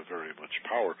them have very much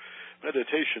power.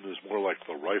 Meditation is more like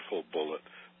the rifle bullet.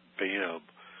 Bam.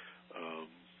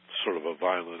 Sort of a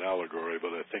violent allegory,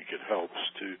 but I think it helps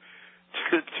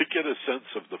to get a sense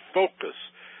of the focus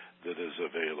that is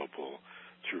available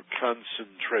through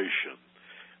concentration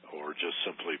or just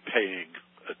simply paying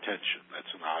attention. That's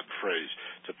an odd phrase,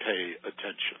 to pay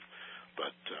attention.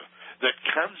 But that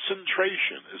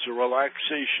concentration is a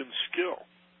relaxation skill.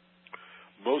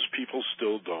 Most people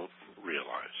still don't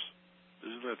realize.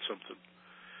 Isn't that something?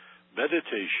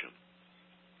 Meditation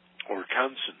or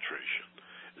concentration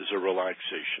is a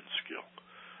relaxation skill.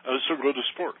 So go to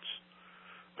sports.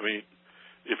 I mean,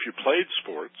 if you played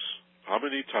sports, how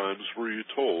many times were you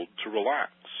told to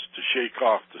relax, to shake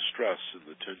off the stress and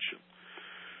the tension?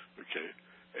 Okay?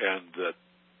 And that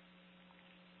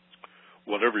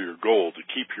whatever your goal, to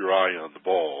keep your eye on the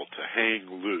ball, to hang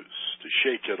loose, to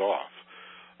shake it off,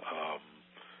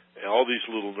 and all these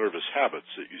little nervous habits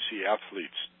that you see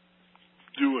athletes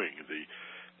doing,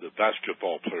 the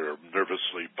basketball player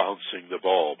nervously bouncing the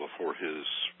ball before his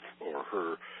or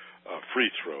her free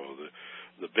throw,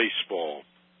 the baseball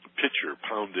pitcher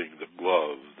pounding the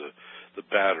glove, the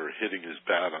batter hitting his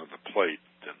bat on the plate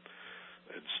and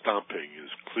stomping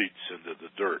his cleats into the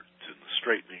dirt and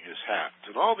straightening his hat,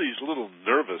 and all these little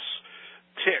nervous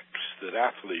tics that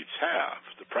athletes have,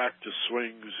 the practice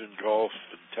swings in golf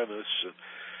and tennis, and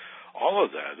all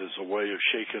of that is a way of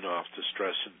shaking off the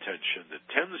stress and tension that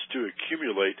tends to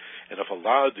accumulate, and if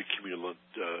allowed to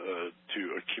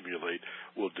accumulate,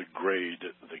 will degrade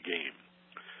the game.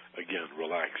 Again,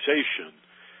 relaxation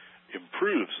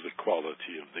improves the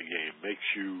quality of the game, makes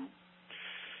you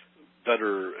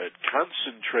better at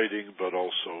concentrating, but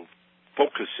also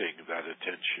focusing that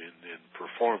attention in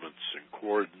performance and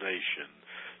coordination,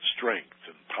 strength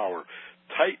and power.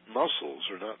 Tight muscles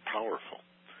are not powerful.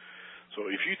 So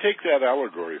if you take that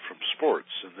allegory from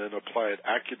sports and then apply it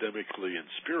academically and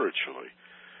spiritually,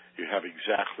 you have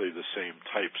exactly the same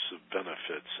types of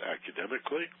benefits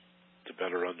academically, to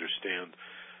better understand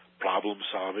problem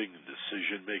solving and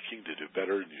decision making, to do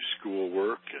better in your school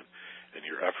work and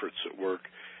your efforts at work,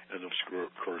 and of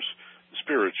course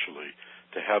spiritually,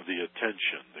 to have the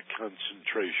attention, the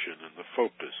concentration, and the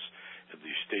focus in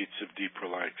these states of deep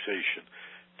relaxation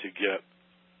to get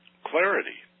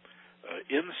clarity,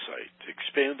 insight,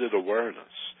 expanded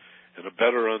awareness, and a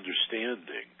better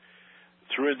understanding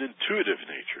through an intuitive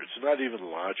nature. It's not even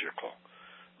logical.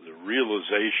 The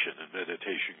realization in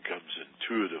meditation comes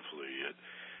intuitively.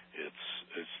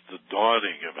 It's the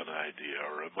dawning of an idea,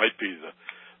 or it might be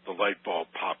the light bulb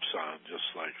pops on just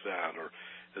like that, or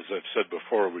as I've said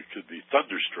before, we could be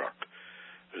thunderstruck.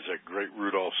 There's that great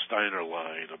Rudolf Steiner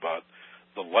line about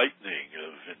the lightning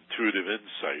of intuitive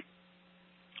insight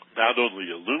not only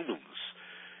illumines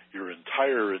your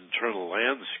entire internal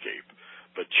landscape,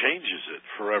 but changes it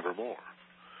forevermore.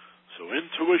 So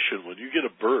intuition, when you get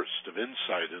a burst of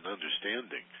insight and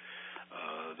understanding,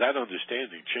 that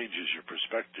understanding changes your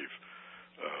perspective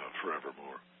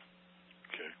forevermore.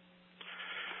 Okay.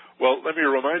 Well, let me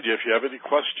remind you, if you have any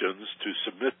questions, to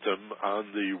submit them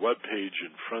on the webpage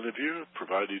in front of you,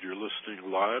 provided you're listening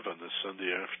live on this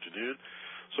Sunday afternoon.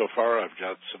 So far, I've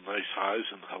got some nice highs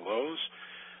and hellos,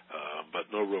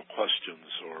 but no real questions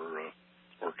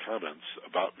or comments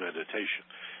about meditation.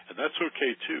 And that's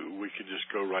okay, too. We can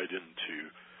just go right into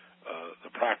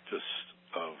the practice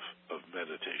of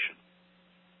meditation.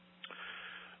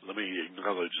 Let me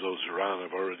acknowledge those around.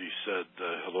 I've already said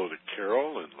hello to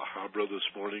Carol and La Habra this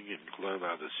morning, and Glenn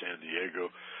out of San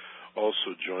Diego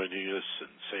also joining us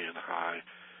and saying hi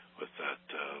with that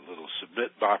little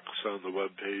submit box on the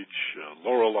webpage.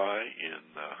 Lorelei in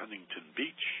Huntington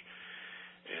Beach,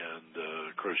 and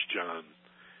of course John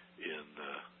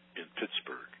in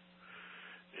Pittsburgh.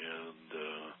 And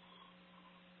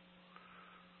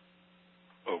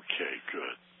okay,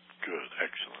 good,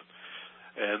 excellent.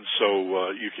 And so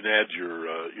you can add your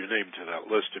name to that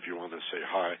list if you want to say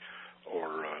hi,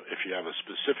 or if you have a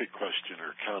specific question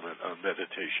or comment on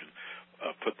meditation,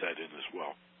 put that in as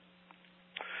well.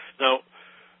 Now,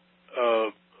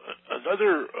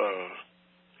 another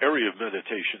area of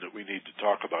meditation that we need to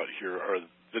talk about here are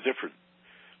the different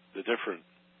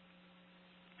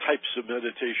types of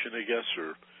meditation, I guess,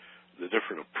 or the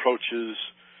different approaches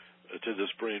to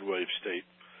this brainwave state.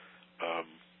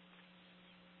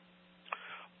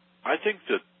 I think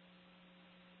that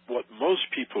what most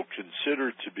people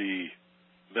consider to be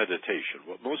meditation.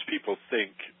 What most people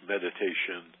think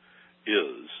meditation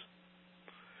is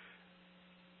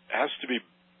has to be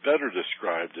better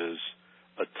described as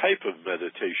a type of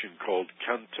meditation called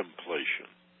contemplation.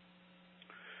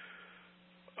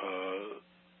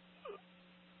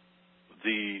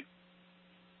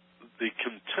 The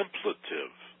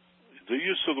contemplative, the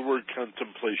use of the word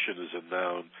contemplation is a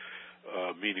noun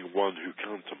meaning one who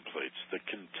contemplates. The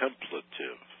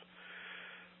contemplative.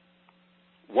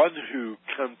 One who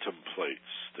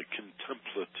contemplates, the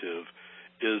contemplative,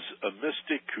 is a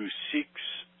mystic who seeks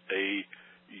a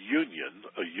union,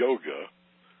 a yoga,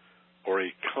 or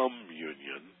a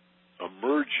communion, a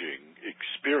merging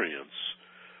experience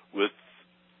with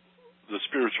the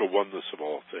spiritual oneness of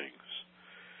all things.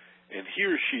 And he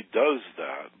or she does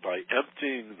that by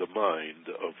emptying the mind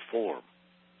of form,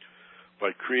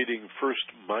 by creating first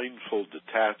mindful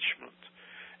detachment,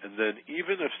 and then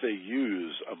even if they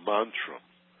use a mantra,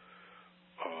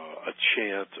 a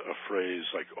chant, a phrase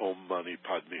like Om Mani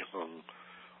Padme Hum,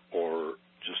 or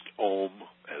just Om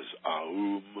as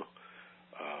Aum,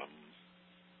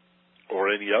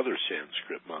 or any other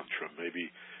Sanskrit mantra,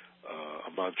 maybe a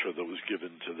mantra that was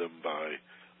given to them by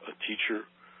a teacher,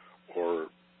 or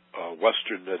a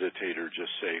Western meditator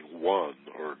just saying one,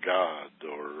 or God,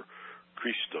 or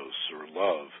Christos, or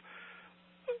love.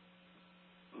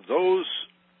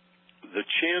 The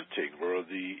chanting or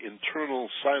the internal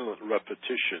silent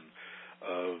repetition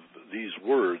of these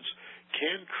words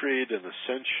can create an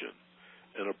ascension,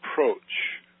 an approach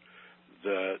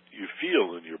that you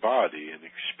feel in your body and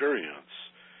experience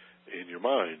in your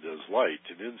mind as light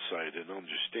and insight and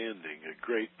understanding, a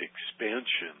great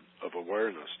expansion of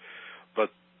awareness.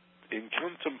 But in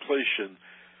contemplation,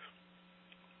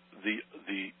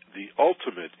 the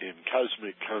ultimate in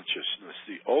cosmic consciousness,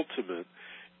 the ultimate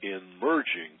in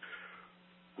merging,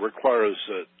 requires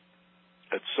that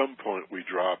at some point we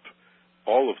drop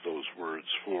all of those words,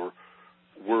 for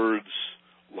words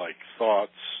like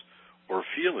thoughts or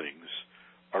feelings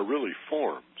are really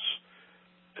forms,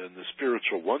 and the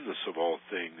spiritual oneness of all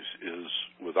things is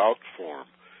without form.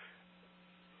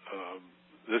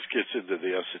 This gets into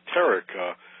the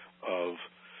esoterica of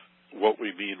what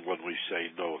we mean when we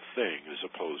say no thing as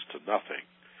opposed to nothing.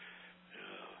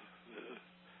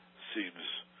 Seems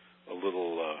a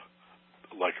little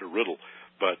like a riddle,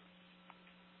 but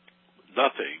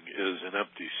nothing is an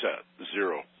empty set,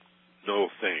 zero.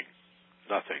 No thing,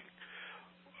 nothing,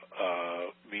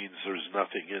 means there's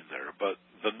nothing in there. But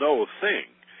the no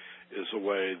thing is a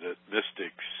way that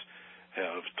mystics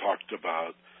have talked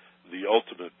about the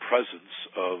ultimate presence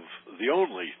of the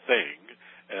only thing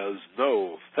as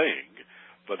no thing,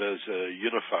 but as a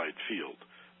unified field,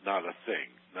 not a thing,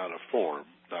 not a form,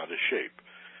 not a shape.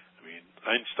 I mean,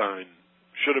 Einstein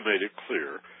should have made it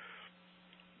clear,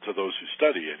 to those who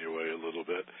study anyway a little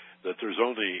bit, that there's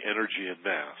only energy and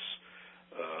mass,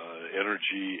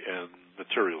 energy and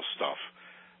material stuff.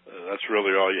 That's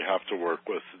really all you have to work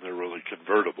with, and they're really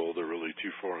convertible. They're really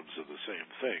two forms of the same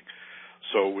thing.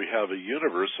 So we have a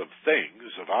universe of things,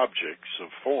 of objects, of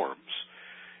forms,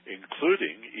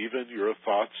 including even your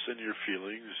thoughts and your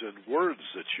feelings and words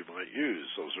that you might use.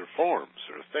 Those are forms,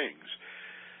 they're things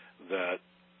that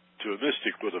to a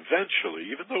mystic would eventually,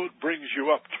 even though it brings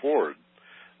you up toward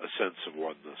a sense of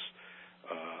oneness,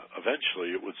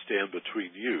 eventually it would stand between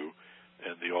you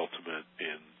and the ultimate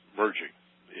in merging,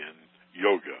 in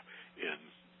yoga, in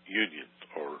union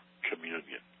or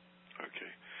communion.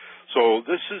 Okay, so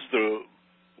this is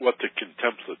what the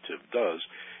contemplative does,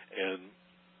 and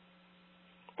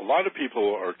a lot of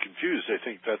people are confused. They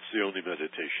think that's the only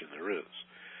meditation there is.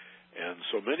 And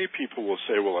so many people will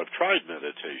say, well, I've tried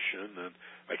meditation and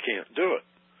I can't do it.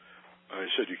 I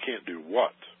said, you can't do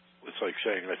what? It's like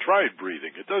saying, I tried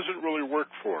breathing. It doesn't really work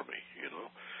for me, you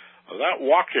know. That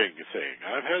walking thing,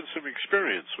 I've had some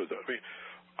experience with it. I mean,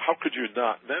 how could you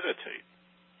not meditate?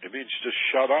 It means just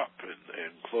shut up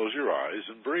and close your eyes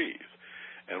and breathe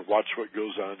and watch what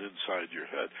goes on inside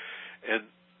your head. And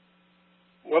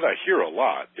what I hear a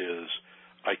lot is,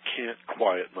 I can't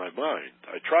quiet my mind.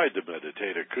 I tried to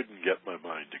meditate. I couldn't get my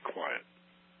mind to quiet.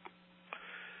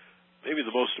 Maybe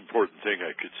the most important thing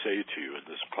I could say to you in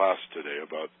this class today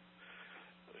about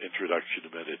introduction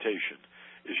to meditation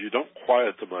is you don't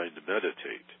quiet the mind to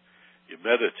meditate. You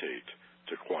meditate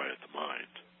to quiet the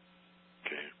mind.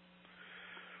 Okay?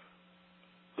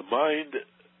 The mind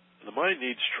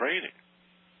needs training,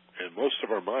 and most of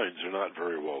our minds are not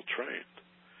very well trained.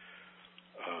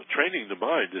 Training the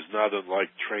mind is not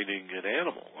unlike training an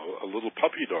animal, a little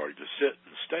puppy dog to sit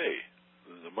and stay.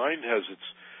 The mind has its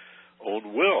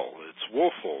own will. It's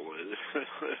willful.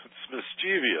 It's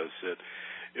mischievous.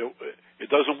 it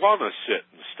doesn't want to sit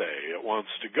and stay. It wants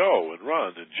to go and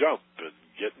run and jump and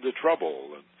get into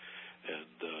trouble and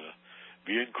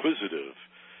be inquisitive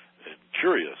and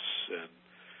curious,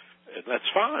 and that's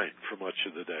fine for much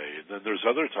of the day. And then there's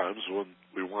other times when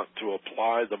we want to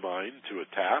apply the mind to a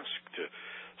task, to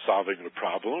solving a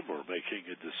problem or making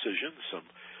a decision, some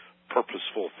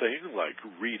purposeful thing like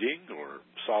reading or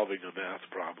solving a math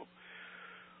problem.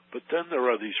 But then there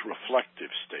are these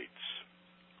reflective states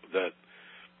that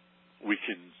we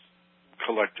can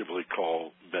collectively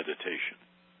call meditation.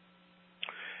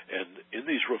 And in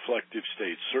these reflective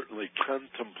states, certainly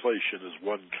contemplation is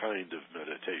one kind of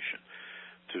meditation,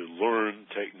 to learn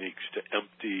techniques to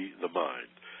empty the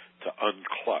mind, to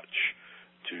unclutch,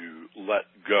 to let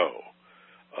go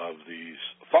of these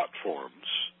thought forms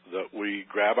that we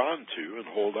grab onto and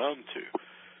hold on to.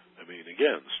 I mean,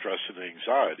 again, stress and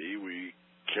anxiety we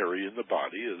carry in the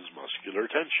body as muscular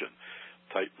tension.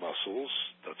 Tight muscles,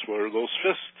 that's where those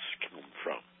fists come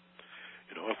from.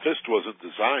 You know, a fist wasn't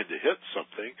designed to hit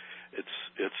something.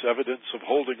 It's evidence of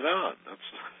holding on.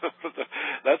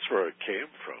 That's where it came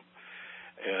from.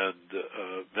 And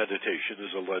meditation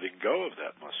is a letting go of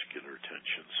that muscular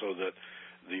tension so that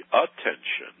the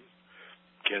attention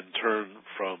can turn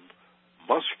from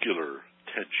muscular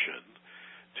tension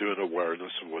to an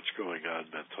awareness of what's going on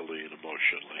mentally and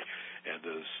emotionally. And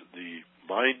as the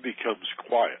mind becomes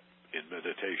quiet in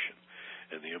meditation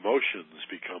and the emotions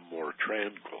become more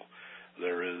tranquil,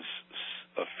 there is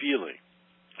a feeling,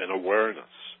 an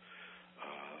awareness, a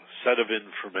set of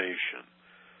information,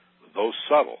 though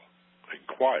subtle and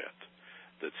quiet,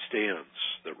 that stands,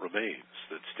 that remains,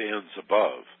 that stands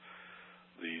above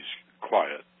these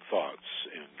quiet thoughts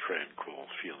and tranquil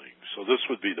feelings. So this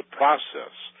would be the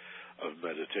process of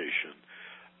meditation.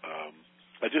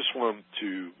 I just want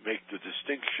to make the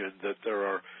distinction that there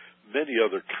are many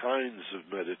other kinds of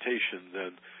meditation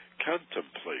than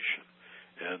contemplation.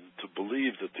 And to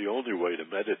believe that the only way to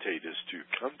meditate is to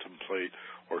contemplate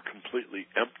or completely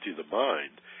empty the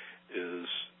mind is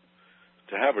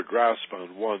to have a grasp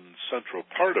on one central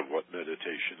part of what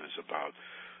meditation is about.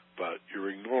 But you're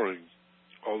ignoring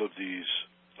all of these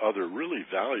other really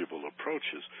valuable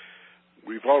approaches.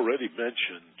 We've already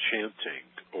mentioned chanting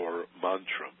or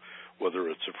mantra, whether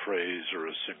it's a phrase or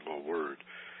a single word.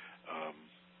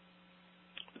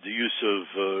 The use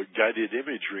of guided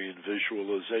imagery and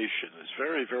visualization is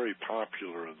very, very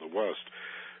popular in the West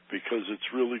because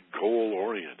it's really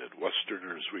goal-oriented.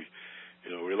 Westerners, we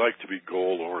like to be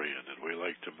goal-oriented. We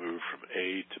like to move from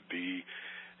A to B,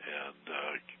 and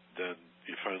then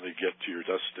you finally get to your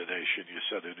destination, you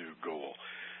set a new goal.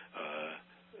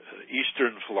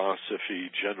 Eastern philosophy,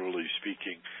 generally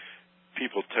speaking,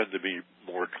 people tend to be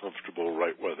more comfortable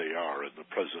right where they are in the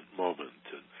present moment,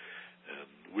 and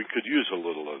we could use a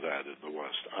little of that in the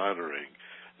West, honoring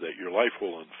that your life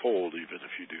will unfold even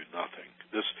if you do nothing.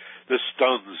 This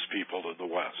stuns people in the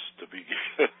West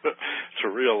to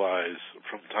realize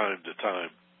from time to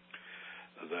time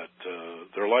that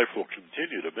their life will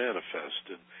continue to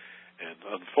manifest and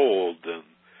unfold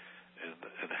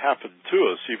and happen to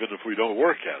us even if we don't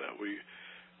work at it.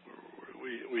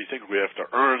 We think we have to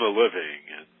earn a living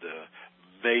and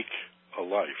make a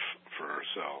life for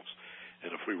ourselves.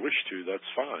 And if we wish to, that's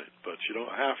fine, but you don't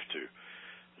have to.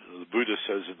 The Buddha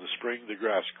says in the spring, the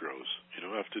grass grows. You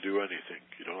don't have to do anything.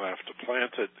 You don't have to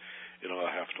plant it. You don't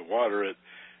have to water it.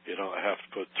 You don't have to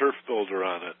put turf builder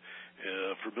on it.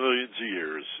 For millions of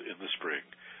years in the spring,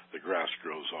 the grass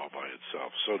grows all by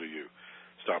itself. So do you.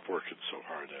 Stop working so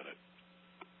hard at it.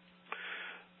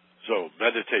 So,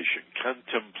 meditation,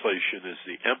 contemplation is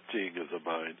the emptying of the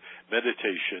mind.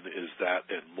 Meditation is that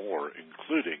and more,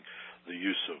 including the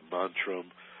use of mantra,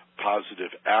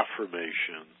 positive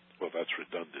affirmation. Well, that's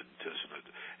redundant, isn't it?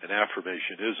 An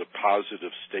affirmation is a positive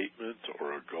statement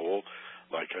or a goal,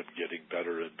 like I'm getting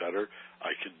better and better.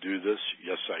 I can do this.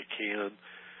 Yes, I can.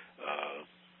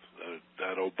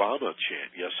 That Obama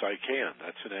chant, yes, I can.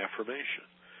 That's an affirmation.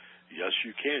 Yes,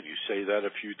 you can. You say that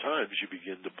a few times, you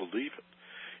begin to believe it.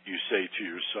 You say to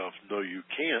yourself, no, you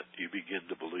can't, you begin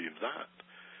to believe that.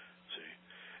 See?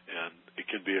 And it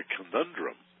can be a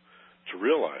conundrum to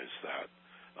realize that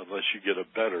unless you get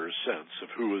a better sense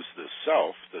of who is this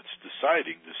self that's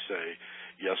deciding to say,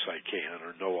 yes, I can,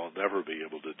 or no, I'll never be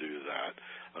able to do that.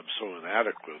 I'm so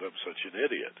inadequate, I'm such an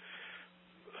idiot.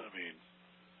 I mean,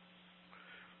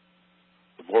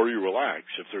 the more you relax,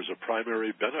 if there's a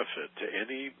primary benefit to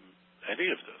any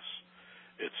of this,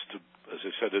 it's to, as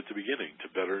I said at the beginning,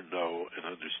 to better know and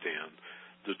understand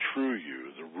the true you,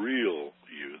 the real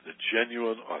you, the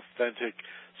genuine, authentic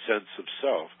sense of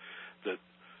self that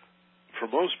for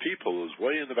most people is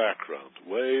way in the background,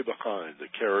 way behind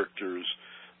the characters,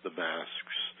 the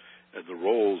masks and the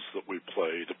roles that we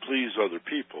play to please other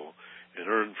people and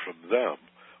earn from them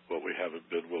what we haven't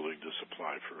been willing to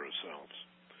supply for ourselves.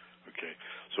 Okay,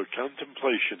 so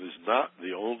contemplation is not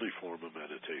the only form of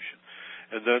meditation.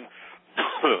 And then,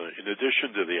 in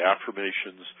addition to the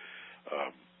affirmations,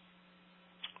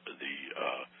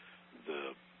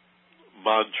 the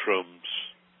mantrams,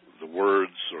 the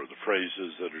words or the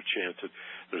phrases that are chanted,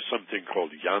 there's something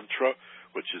called yantra,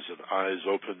 which is an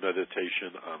eyes-open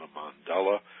meditation on a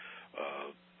mandala,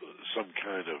 some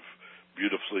kind of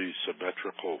beautifully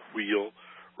symmetrical wheel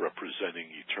representing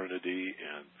eternity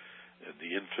and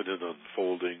the infinite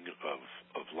unfolding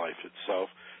of life itself.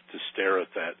 To stare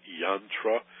at that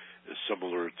yantra is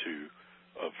similar to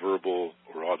a verbal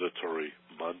or auditory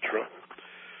mantra.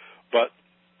 But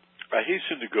I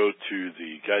hasten to go to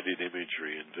the guided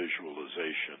imagery and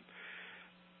visualization.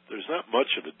 There's not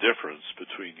much of a difference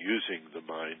between using the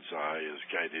mind's eye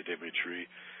as guided imagery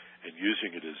and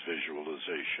using it as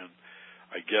visualization.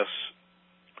 I guess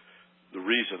the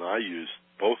reason I use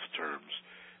both terms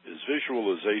is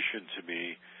visualization to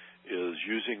me is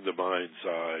using the mind's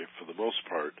eye, for the most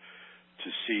part, to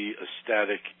see a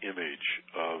static image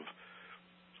of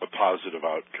a positive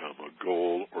outcome, a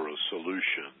goal or a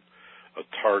solution, a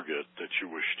target that you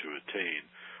wish to attain,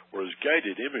 whereas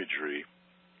guided imagery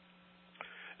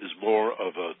is more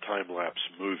of a time-lapse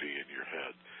movie in your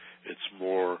head. It's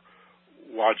more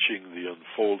watching the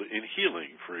unfold in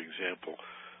healing, for example,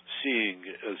 seeing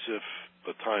as if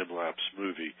a time-lapse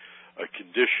movie, a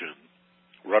condition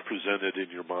represented in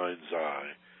your mind's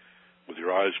eye, with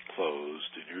your eyes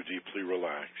closed and you're deeply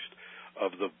relaxed,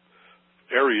 of the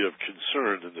area of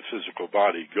concern in the physical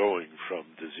body going from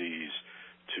disease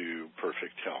to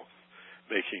perfect health,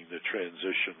 making the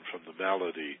transition from the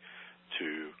malady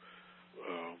to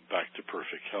back to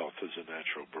perfect health as a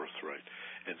natural birthright.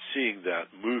 And seeing that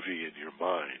movie in your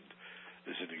mind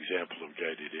is an example of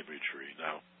guided imagery.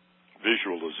 Now,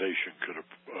 visualization could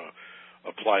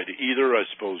apply to either. I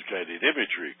suppose guided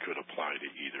imagery could apply to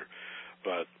either.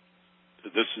 But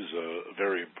this is a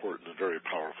very important and very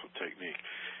powerful technique.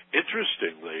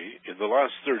 Interestingly, in the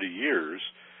last 30 years,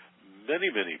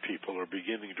 many people are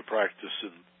beginning to practice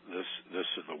this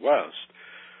in the West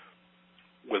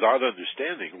without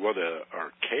understanding what an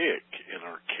arcane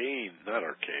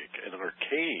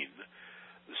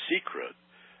secret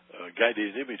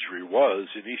guided imagery was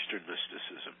in Eastern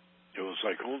mysticism. It was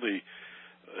like only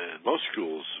in most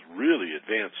schools, really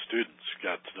advanced students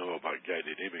got to know about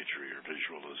guided imagery or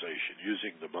visualization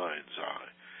using the mind's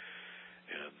eye.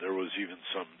 And there was even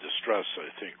some distress,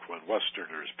 I think, when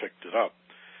Westerners picked it up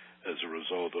as a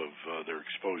result of their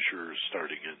exposure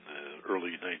starting in the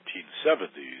early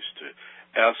 1970s to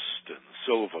EST and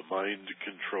Silva mind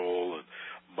control and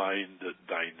mind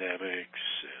dynamics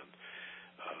and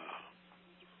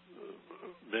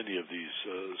many of these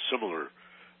similar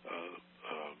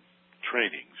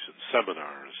trainings and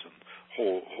seminars, and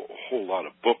whole lot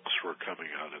of books were coming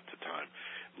out at the time,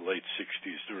 late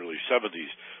 60s and early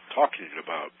 70s, talking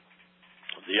about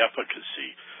the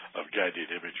efficacy of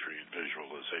guided imagery and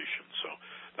visualization. So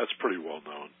that's pretty well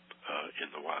known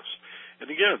in the West. And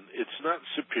again, it's not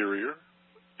superior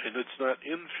and it's not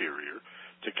inferior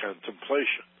to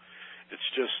contemplation. It's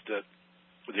just that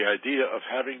the idea of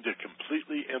having to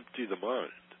completely empty the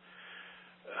mind,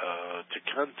 to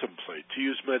contemplate, to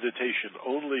use meditation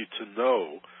only to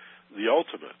know the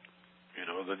ultimate,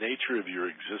 the nature of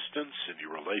your existence and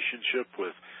your relationship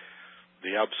with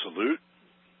the Absolute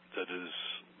that is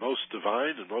most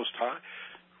divine and most high.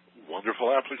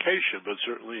 Wonderful application, but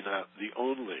certainly not the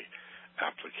only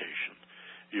application.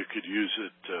 You could use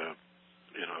it,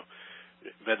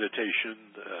 meditation,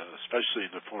 especially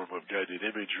in the form of guided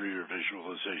imagery or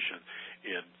visualization,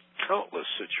 in countless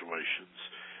situations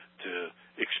to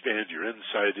expand your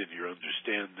insight and your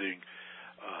understanding,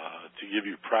 to give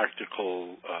you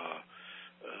practical,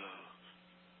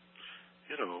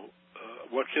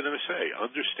 what can I say,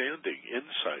 understanding,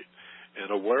 insight, and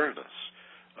awareness,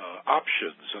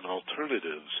 options and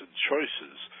alternatives and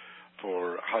choices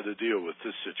for how to deal with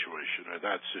this situation or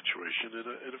that situation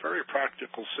in a very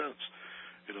practical sense.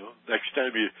 Next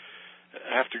time you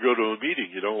have to go to a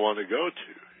meeting you don't want to go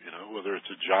to, whether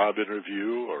it's a job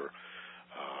interview or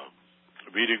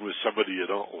a meeting with somebody you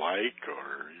don't like,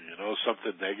 or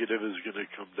something negative is going to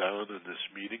come down in this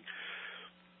meeting.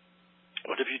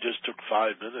 What if you just took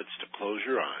 5 minutes to close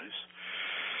your eyes,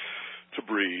 to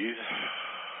breathe,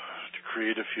 to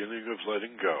create a feeling of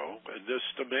letting go, and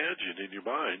just imagine in your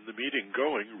mind the meeting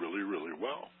going really, really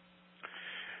well.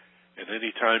 And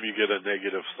any time you get a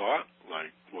negative thought,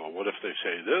 like, well, what if they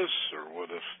say this, or what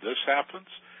if this happens?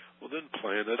 Well, then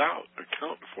plan it out,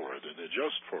 account for it, and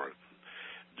adjust for it.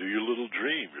 Do your little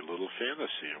dream, your little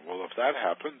fantasy. And, well, if that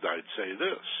happened, I'd say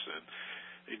this.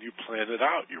 And you plan it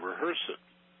out, you rehearse it.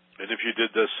 And if you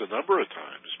did this a number of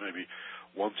times, maybe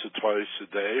once or twice a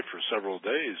day for several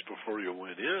days before you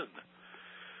went in,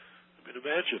 I mean,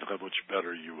 imagine how much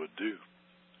better you would do.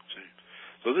 See?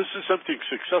 So this is something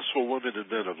successful women and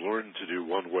men have learned to do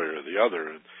one way or the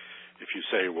other. And if you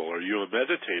say, well, are you a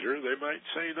meditator? They might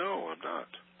say, no, I'm not,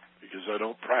 because I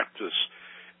don't practice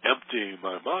emptying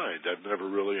my mind. I've never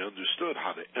really understood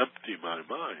how to empty my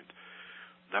mind.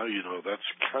 Now you know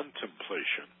that's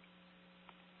contemplation.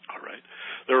 All right.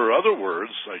 There are other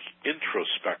words like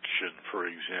introspection, for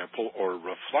example, or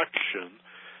reflection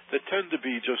that tend to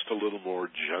be just a little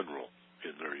more general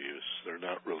in their use. They're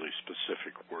not really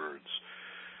specific words.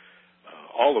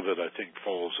 All of it, I think,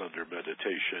 falls under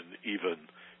meditation, even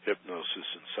hypnosis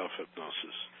and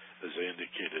self-hypnosis, as I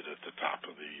indicated at the top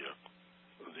of the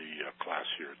class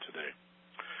here today.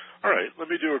 All right, let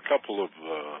me do a couple of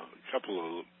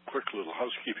quick little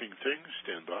housekeeping things.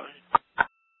 Stand by.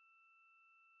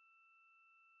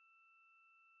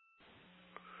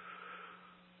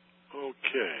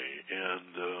 Okay,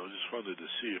 and just wanted to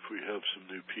see if we have some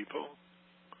new people.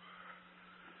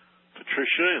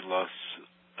 Patricia in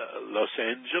Los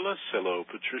Angeles. Hello,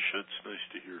 Patricia. It's nice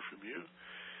to hear from you.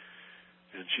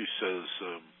 And she says,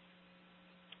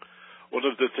 one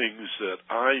of the things that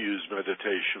I use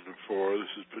meditation for,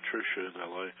 this is Patricia in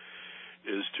LA,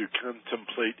 is to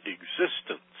contemplate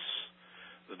existence,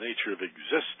 the nature of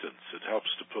existence. It helps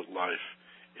to put life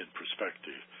in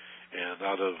perspective. And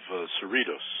out of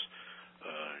Cerritos,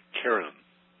 Karen,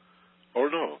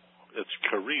 or no, it's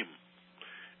Kareem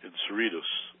in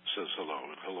Cerritos says hello,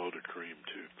 and hello to Kareem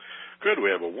too. Good, we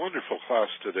have a wonderful class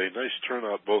today. Nice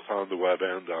turnout both on the web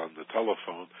and on the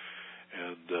telephone.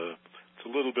 And it's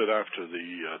a little bit after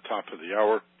the top of the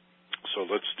hour, so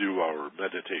let's do our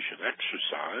meditation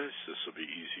exercise. This will be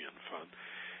easy and fun,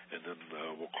 and then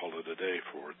we'll call it a day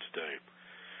for today.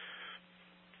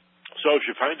 So if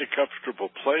you find a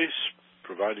comfortable place,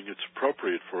 providing it's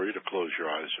appropriate for you to close your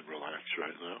eyes and relax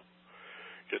right now,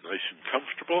 get nice and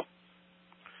comfortable.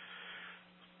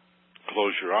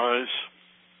 Close your eyes.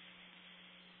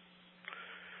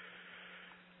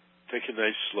 Take a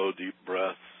nice, slow, deep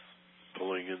breath,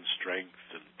 pulling in strength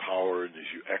and power, and as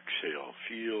you exhale,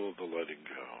 feel the letting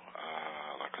go.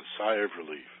 Like a sigh of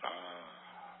relief.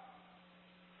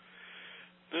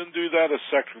 Then do that a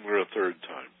second or a third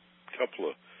time. A couple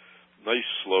of nice,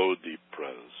 slow, deep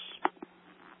breaths.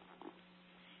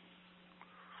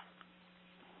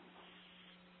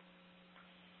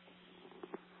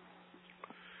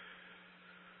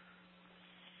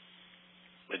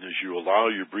 And as you allow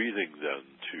your breathing then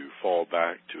to fall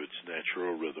back to its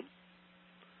natural rhythm,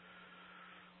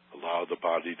 allow the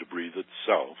body to breathe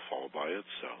itself, all by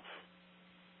itself.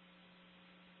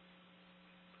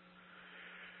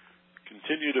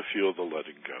 Continue to feel the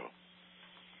letting go.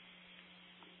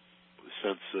 The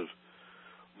sense of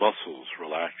muscles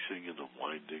relaxing and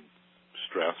unwinding,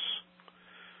 stress,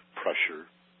 pressure,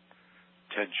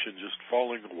 tension just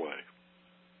falling away.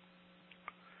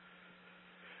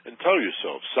 And tell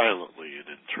yourself silently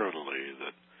and internally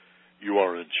that you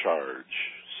are in charge.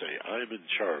 Say, I'm in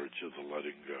charge of the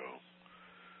letting go.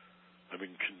 I'm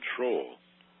in control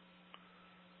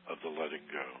of the letting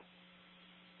go.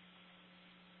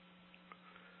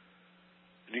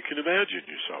 And you can imagine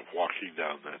yourself walking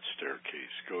down that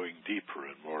staircase, going deeper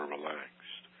and more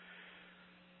relaxed.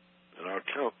 And I'll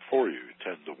count for you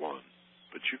 10 to 1,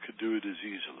 but you could do it as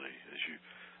easily as you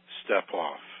step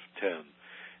off 10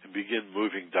 and begin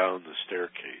moving down the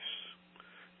staircase,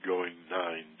 going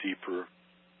 9 deeper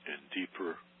and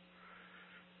deeper,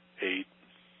 8,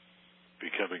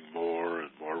 becoming more and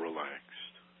more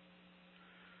relaxed,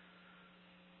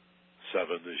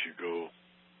 7 as you go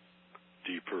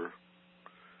deeper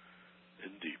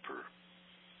and deeper,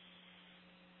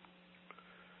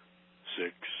 6,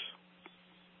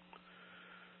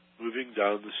 moving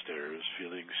down the stairs,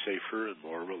 feeling safer and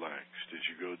more relaxed as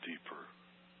you go deeper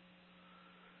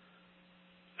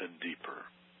and deeper,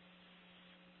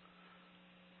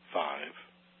 5,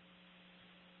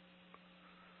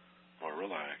 more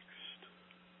relaxed,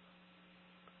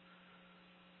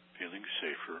 feeling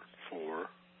safer, 4.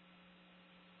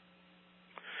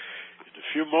 In a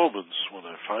few moments, when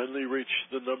I finally reach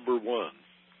the number 1,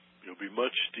 you'll be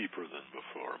much deeper than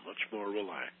before, much more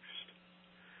relaxed.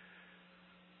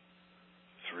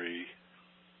 3,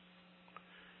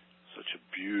 such a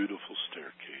beautiful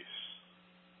staircase.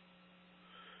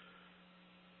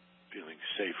 Feeling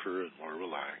safer and more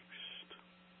relaxed.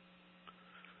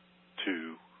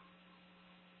 2,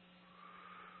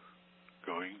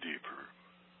 going deeper.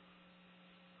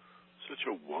 Such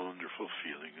a wonderful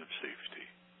feeling of safety.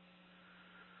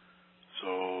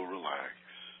 So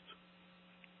relaxed.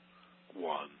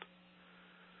 One,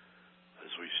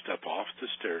 as we step off the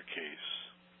staircase,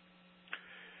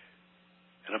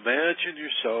 and imagine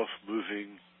yourself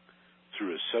moving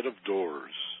through a set of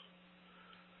doors,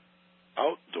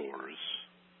 outdoors,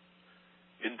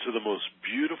 into the most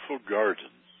beautiful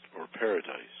garden or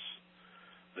paradise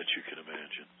that you can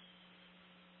imagine.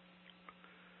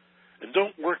 And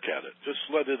don't work at it. Just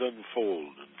let it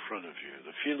unfold in front of you.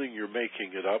 The feeling you're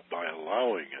making it up by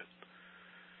allowing it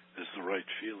is the right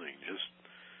feeling. Just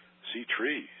see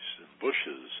trees and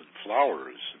bushes and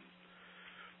flowers and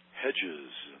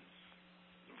hedges and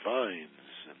vines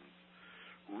and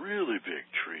really big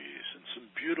trees and some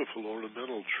beautiful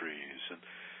ornamental trees. And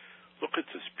look at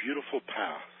this beautiful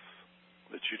path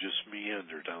that you just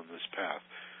meander down this path,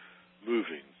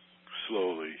 moving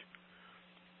slowly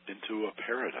into a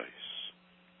paradise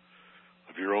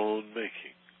of your own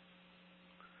making.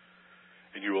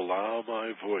 And you allow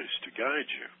my voice to guide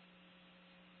you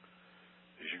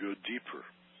as you go deeper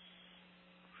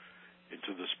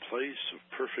into this place of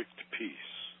perfect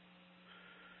peace,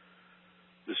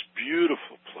 this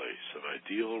beautiful place of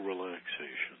ideal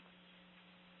relaxation.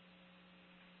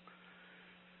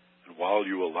 And while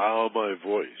you allow my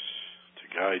voice to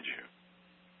guide you,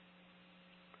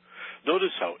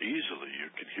 notice how easily you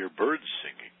can hear birds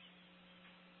singing.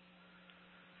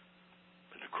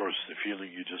 And of course, the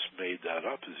feeling you just made that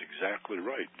up is exactly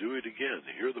right. Do it again.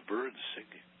 Hear the birds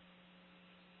singing.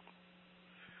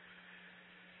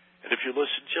 And if you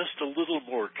listen just a little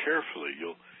more carefully,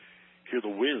 you'll hear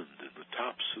the wind in the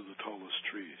tops of the tallest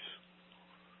trees.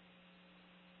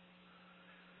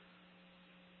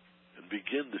 And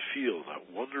begin to feel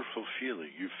that wonderful feeling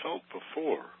you felt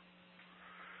before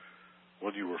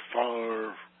when you were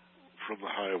far from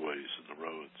the highways and the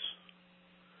roads,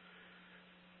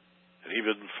 and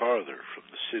even farther from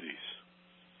the cities.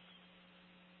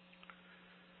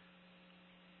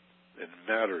 It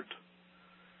mattered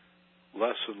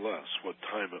less and less what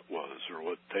time it was or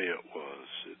what day it was.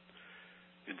 It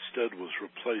instead was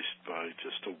replaced by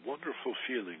just a wonderful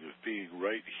feeling of being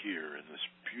right here in this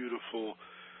beautiful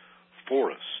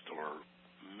forest or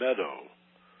meadow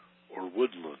or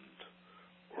woodland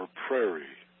or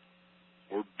prairie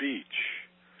or beach,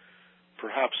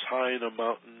 perhaps high in a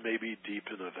mountain, maybe deep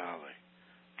in a valley.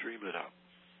 Dream it up.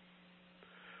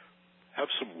 Have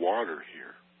some water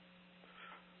here.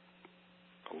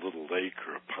 A little lake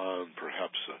or a pond,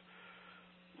 perhaps a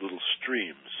little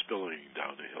stream spilling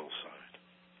down a hillside.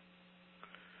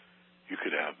 You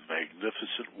could have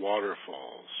magnificent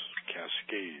waterfalls,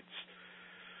 cascades.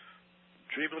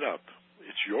 Dream it up.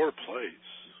 It's your place.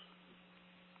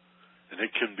 And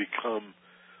it can become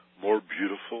more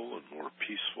beautiful and more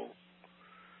peaceful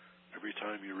every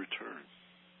time you return.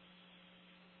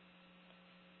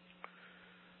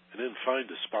 And then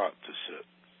find a spot to sit.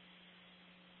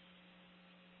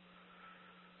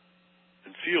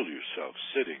 And feel yourself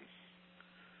sitting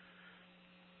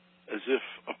as if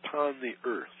upon the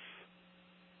earth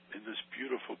in this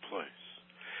beautiful place.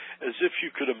 As if you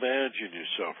could imagine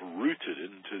yourself rooted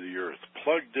into the earth,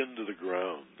 plugged into the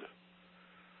ground.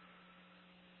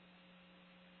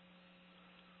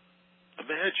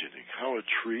 Imagining how a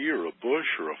tree or a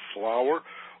bush or a flower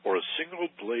or a single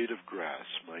blade of grass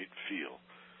might feel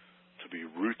to be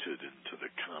rooted into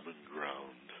the common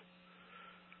ground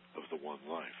of the one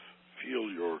life.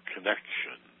 Feel your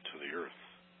connection to the earth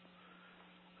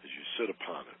as you sit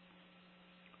upon it,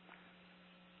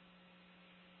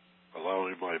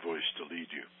 allowing my voice to lead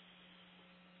you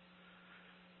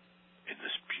in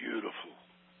this beautiful,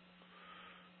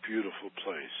 beautiful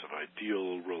place of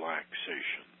ideal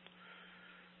relaxation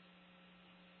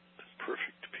and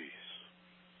perfect peace.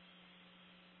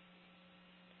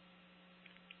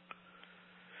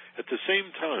 At the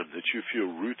same time that you feel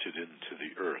rooted into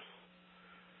the earth,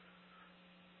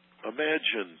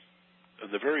 imagine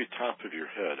on the very top of your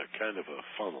head a kind of a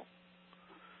funnel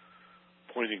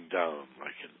pointing down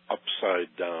like an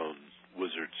upside-down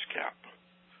wizard's cap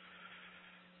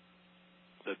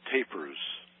that tapers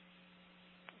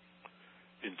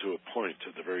into a point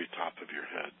at the very top of your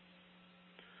head.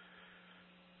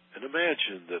 And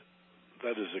imagine that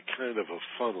that is a kind of a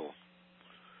funnel,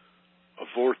 a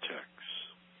vortex,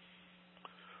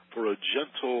 for a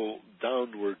gentle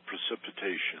downward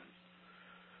precipitation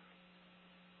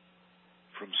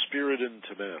from spirit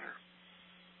into matter.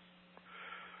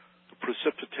 The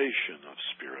precipitation of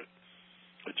spirit,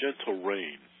 a gentle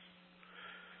rain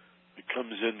that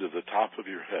comes into the top of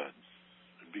your head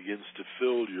and begins to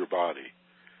fill your body,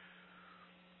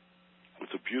 with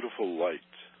a beautiful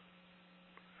light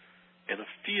and a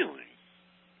feeling.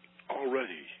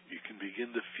 Already you can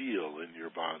begin to feel in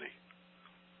your body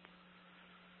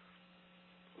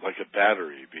like a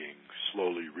battery being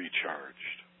slowly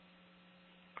recharged,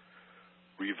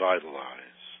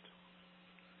 revitalized,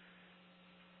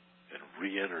 and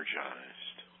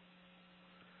re-energized.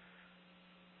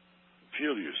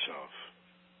 Feel yourself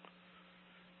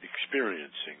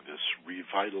experiencing this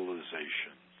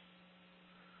revitalization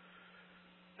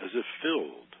as if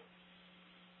filled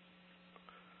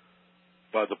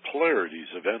by the polarities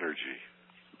of energy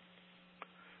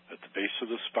at the base of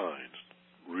the spine,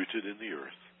 rooted in the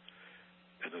earth,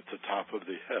 and at the top of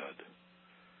the head,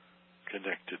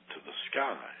 connected to the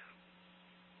sky.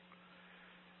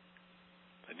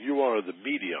 And you are the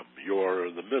medium, you are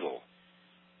in the middle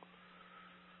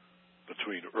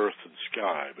between earth and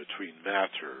sky, between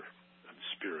matter and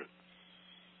spirit.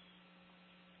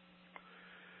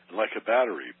 And like a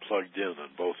battery plugged in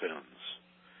on both ends,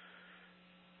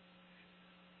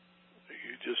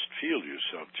 you just feel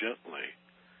yourself gently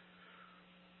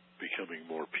becoming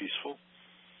more peaceful.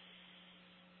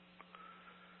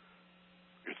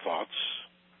 Your thoughts,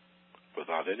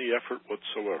 without any effort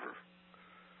whatsoever,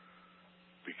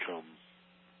 become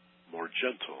more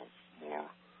gentle, more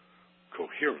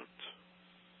coherent,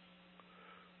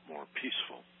 more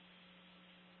peaceful,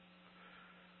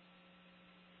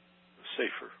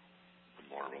 safer, and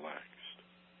more relaxed.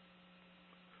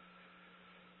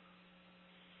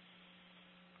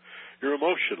 Your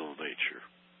emotional nature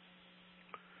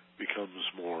becomes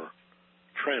more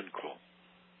tranquil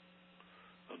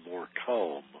and more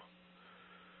calm,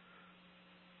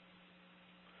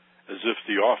 as if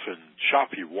the often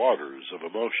choppy waters of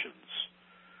emotions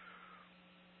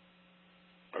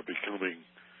are becoming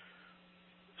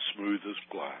smooth as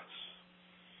glass,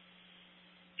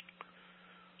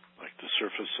 like the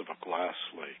surface of a glass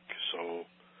lake, so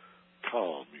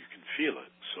calm you can feel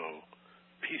it, so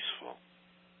peaceful.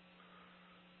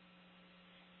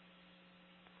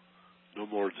 No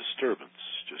more disturbance,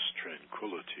 just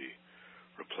tranquility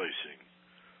replacing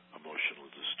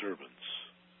emotional disturbance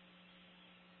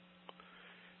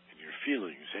in your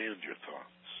feelings and your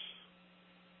thoughts.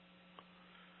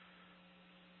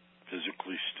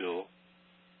 Physically still,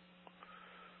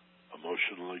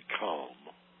 emotionally calm,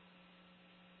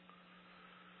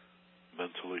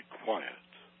 mentally quiet,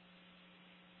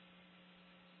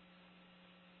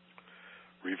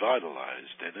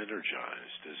 revitalized and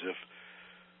energized, as if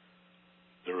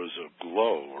there is a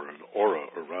glow or an aura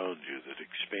around you that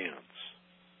expands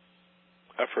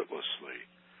effortlessly.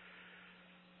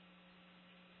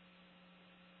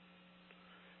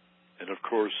 And of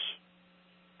course,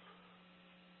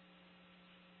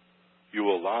 you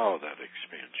allow that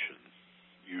expansion.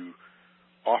 You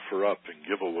offer up and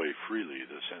give away freely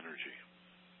this energy.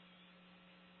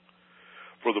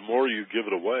 For the more you give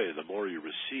it away, the more you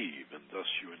receive, and thus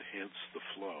you enhance the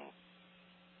flow.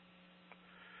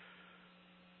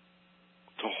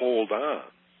 To hold on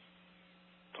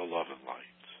to love and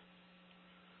light,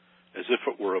 as if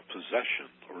it were a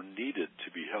possession or needed to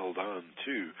be held on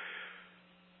to,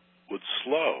 would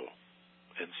slow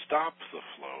and stop the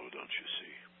flow, don't you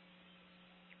see?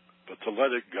 But to let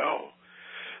it go,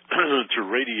 to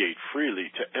radiate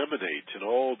freely, to emanate in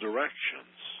all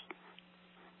directions,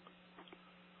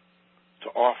 to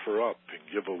offer up and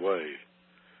give away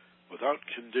without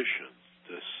condition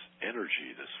this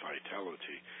energy, this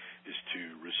vitality, is to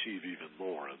receive even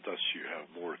more, and thus you have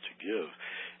more to give.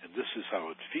 And this is how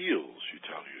it feels, you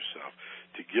tell yourself,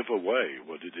 to give away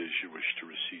what it is you wish to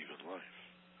receive in life,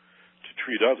 to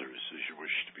treat others as you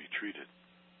wish to be treated,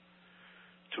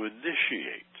 to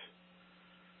initiate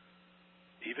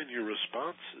even your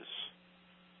responses,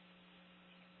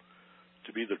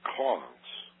 to be the cause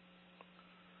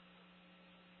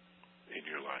in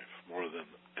your life more than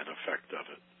an effect of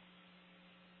it.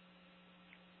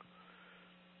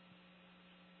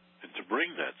 And to bring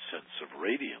that sense of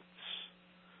radiance,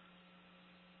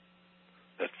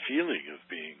 that feeling of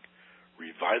being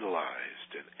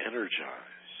revitalized and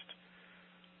energized,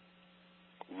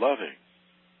 loving,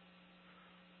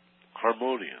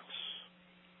 harmonious,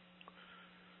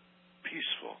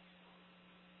 peaceful,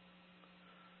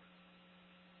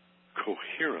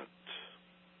 coherent,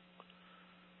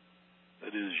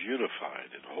 that is unified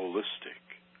and holistic,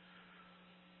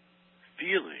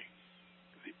 feeling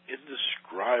the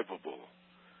indescribable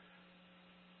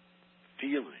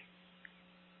feeling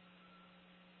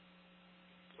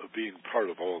of being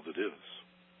part of all that is.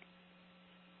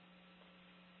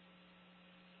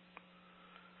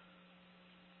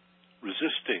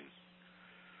 Resisting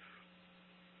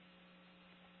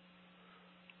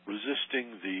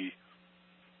the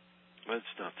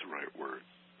That's not the right word.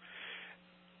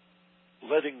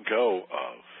 Letting go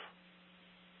of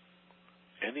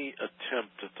any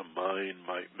attempt that the mind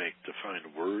might make to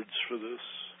find words for this,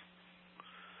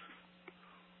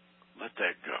 let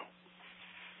that go.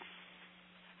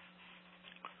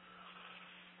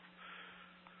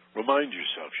 Remind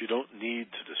yourself you don't need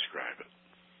to describe it.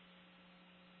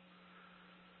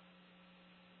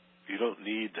 You don't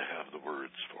need to have the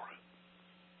words for it.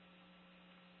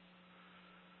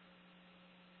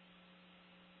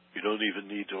 You don't even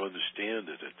need to understand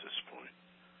it at this point.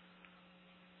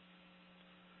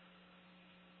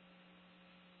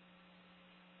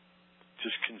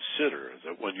 Just consider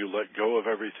that when you let go of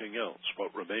everything else,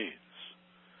 what remains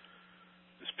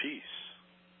is peace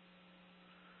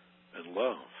and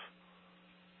love.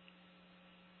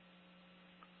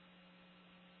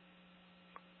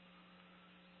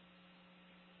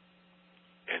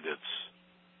 And its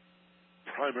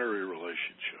primary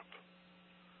relationship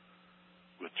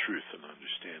with truth and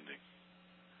understanding.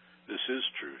 This is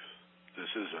truth.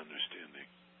 This is understanding.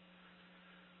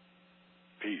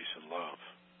 Peace and love.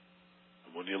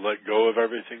 And when you let go of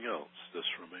everything else, this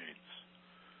remains.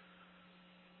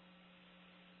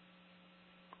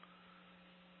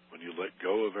 When you let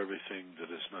go of everything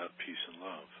that is not peace and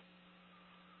love,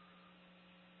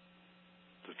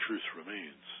 the truth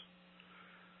remains.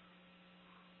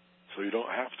 So you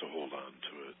don't have to hold on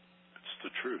to it. It's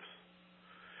the truth.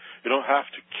 You don't have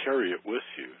to carry it with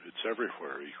you. It's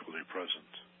everywhere, equally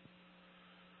present.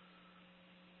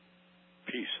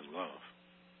 Peace and love.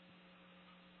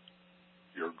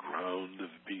 Your ground of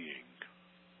being.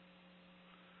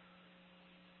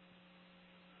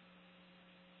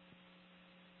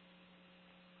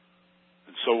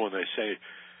 And so when I say,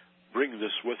 bring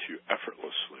this with you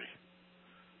effortlessly,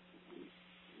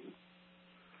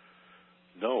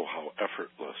 know how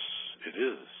effortless it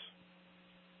is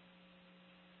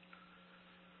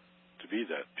to be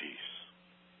that peace.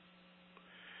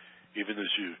 Even as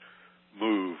you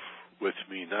move with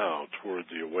me now toward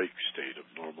the awake state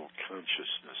of normal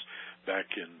consciousness, back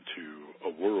into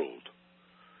a world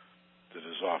that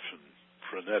is often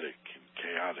frenetic and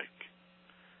chaotic,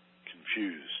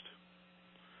 confused,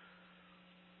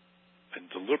 and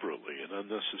deliberately and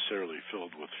unnecessarily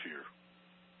filled with fear.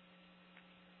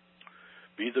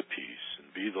 Be the peace and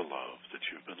be the love that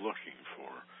you've been looking for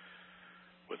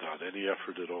without any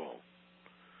effort at all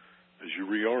as you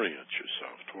reorient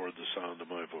yourself toward the sound of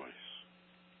my voice.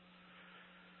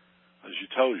 As you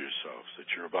tell yourself that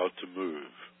you're about to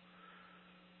move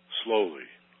slowly,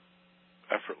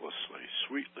 effortlessly,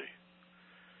 sweetly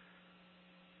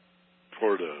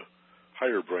toward a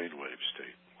higher brainwave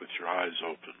state with your eyes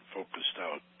open, focused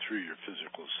out through your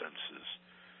physical senses.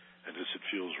 And as it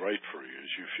feels right for you,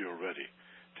 as you feel ready,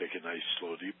 take a nice,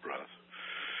 slow, deep breath.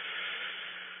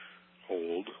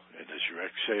 Hold, and as you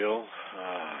exhale,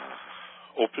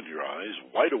 open your eyes,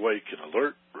 wide awake and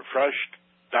alert, refreshed,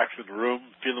 back in the room,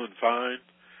 feeling fine,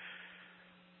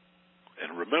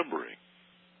 and remembering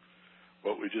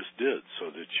what we just did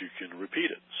so that you can repeat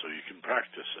it, so you can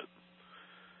practice it.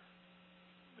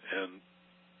 And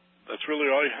that's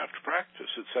really all you have to practice.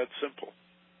 It's that simple.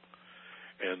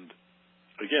 And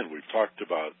again, we've talked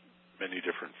about many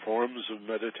different forms of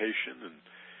meditation and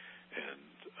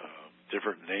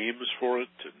different names for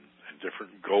it and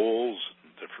different goals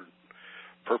and different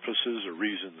purposes or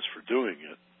reasons for doing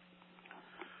it.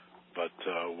 But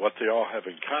what they all have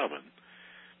in common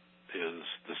is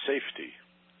the safety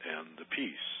and the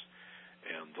peace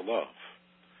and the love.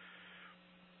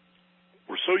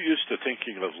 We're so used to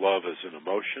thinking of love as an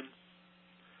emotion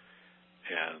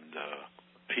and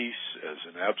peace as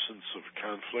an absence of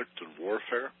conflict and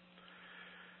warfare,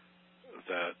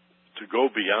 that to go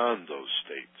beyond those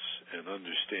states and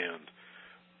understand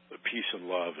the peace and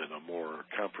love in a more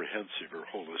comprehensive or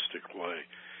holistic way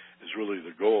is really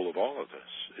the goal of all of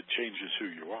this. It changes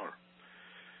who you are.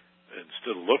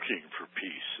 Instead of looking for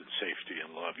peace and safety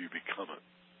and love, you become it.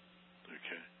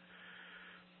 Okay?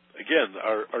 Again,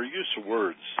 our use of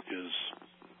words is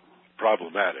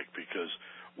problematic because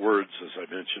words, as I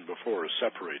mentioned before, are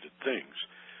separated things.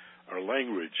 Our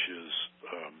language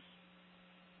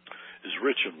is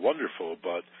rich and wonderful,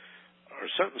 but our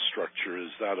sentence structure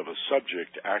is that of a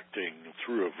subject acting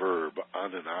through a verb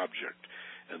on an object,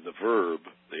 and the verb,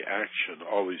 the action,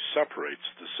 always separates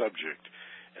the subject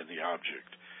and the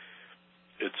object.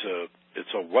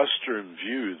 It's a Western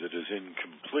view that is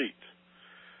incomplete.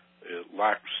 It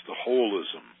lacks the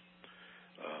holism,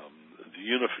 the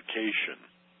unification,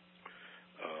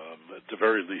 at the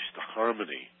very least the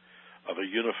harmony of a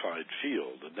unified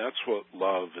field, and that's what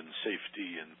love and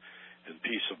safety and and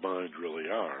peace of mind really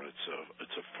are.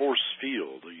 It's a force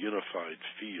field, a unified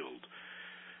field.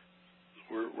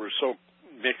 We're so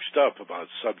mixed up about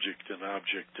subject and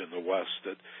object in the West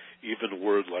that even a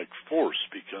word like force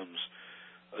becomes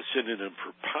a synonym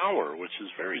for power, which is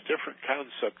a very different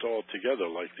concept altogether,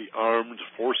 like the armed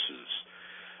forces.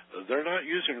 They're not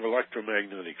using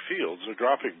electromagnetic fields. They're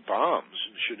dropping bombs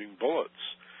and shooting bullets.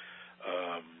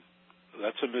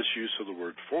 That's a misuse of the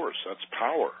word force. That's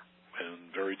power,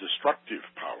 and very destructive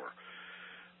power.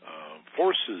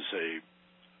 Force is a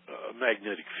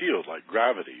magnetic field like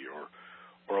gravity or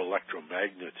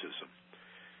electromagnetism.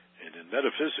 And in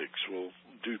metaphysics, we'll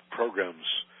do programs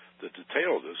that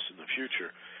detail this in the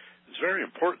future. It's very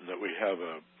important that we have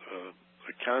a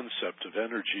concept of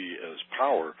energy as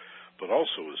power, but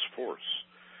also as force.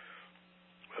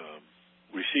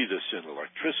 We see this in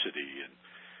electricity,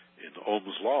 in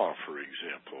Ohm's law, for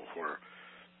example, where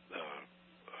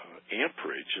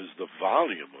amperage is the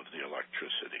volume of the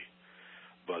electricity,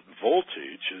 but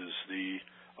voltage is the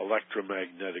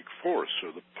electromagnetic force,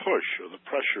 or the push, or the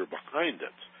pressure behind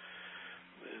it.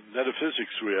 In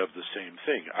metaphysics, we have the same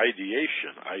thing.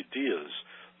 Ideation, ideas,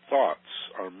 thoughts,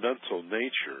 our mental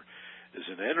nature is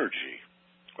an energy,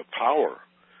 a power,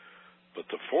 but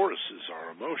the force is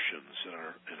our emotions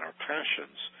and our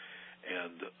passions.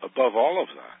 And above all of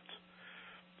that,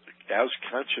 as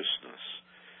consciousness,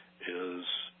 is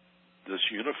this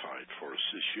unified force,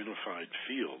 this unified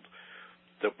field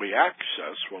that we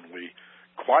access when we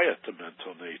quiet the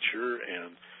mental nature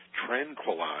and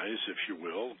tranquilize, if you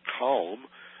will, calm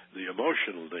the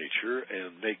emotional nature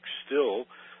and make still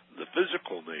the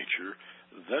physical nature.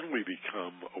 Then we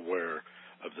become aware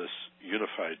of this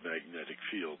unified magnetic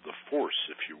field, the force,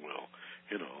 if you will.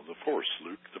 You know, the force,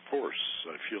 Luke, the force.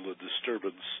 I feel a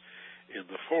disturbance in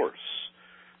the force,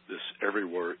 this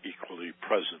everywhere equally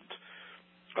present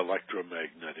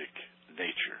electromagnetic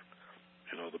nature.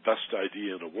 You know, the best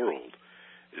idea in the world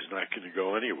is not going to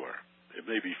go anywhere. It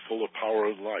may be full of power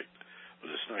and light,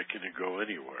 but it's not going to go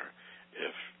anywhere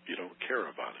if you don't care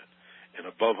about it. And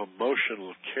above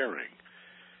emotional caring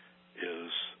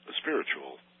is a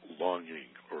spiritual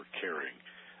longing or caring,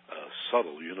 a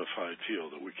subtle, unified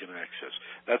field that we can access.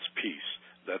 That's peace.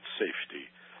 That's safety.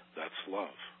 That's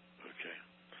love. Okay?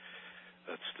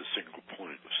 That's the single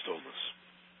point of stillness.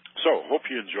 So, hope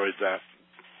you enjoyed that.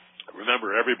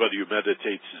 Remember, everybody who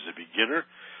meditates is a beginner.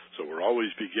 So we're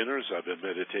always beginners. I've been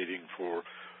meditating for,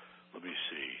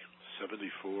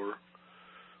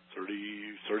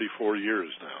 34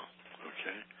 years now,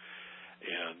 okay?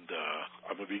 And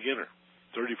I'm a beginner.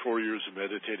 34 years of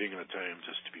meditating, I tell you, I'm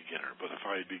just a beginner. But if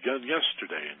I had begun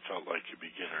yesterday and felt like a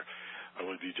beginner, I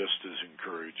would be just as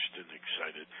encouraged and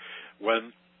excited.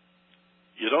 When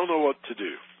you don't know what to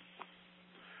do,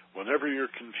 whenever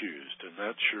you're confused and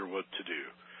not sure what to do,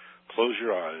 close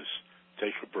your eyes,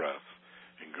 take a breath,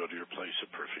 and go to your place of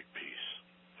perfect peace.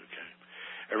 Okay?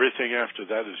 Everything after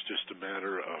that is just a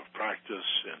matter of practice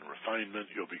and refinement.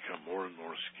 You'll become more and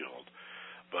more skilled.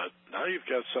 But now you've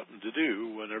got something to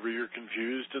do whenever you're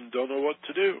confused and don't know what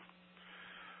to do.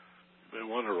 You may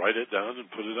want to write it down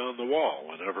and put it on the wall.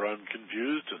 Whenever I'm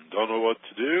confused and don't know what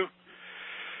to do,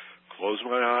 close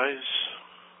my eyes,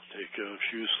 take a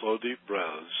few slow, deep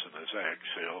breaths, and as I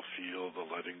exhale, feel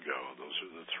the letting go. Those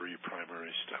are the three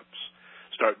primary steps.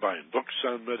 Start buying books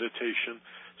on meditation.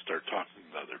 Start talking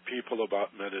to other people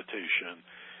about meditation.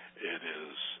 It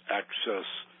is access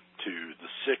to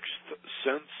the sixth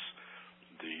sense,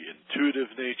 the intuitive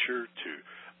nature, to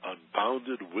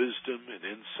unbounded wisdom and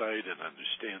insight and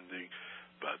understanding.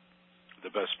 But the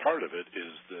best part of it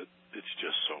is that it's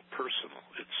just so personal.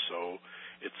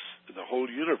 It's the whole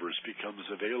universe becomes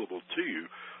available to you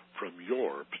from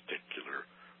your particular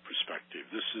perspective.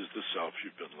 This is the self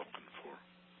you've been looking for.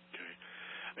 Okay.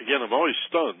 Again, I'm always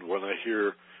stunned when I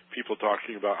hear people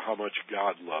talking about how much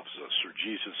God loves us, or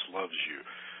Jesus loves you,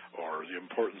 or the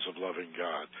importance of loving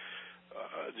God.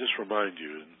 Just remind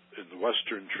you, in the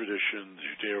Western tradition, the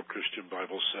Judeo-Christian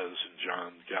Bible says in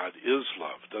John, God is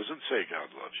love. It doesn't say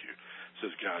God loves you. It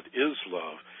says God is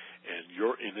love, and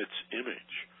you're in its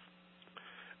image.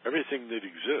 Everything that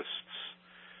exists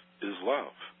is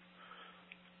love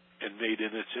and made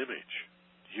in its image.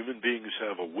 Human beings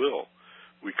have a will.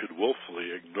 We could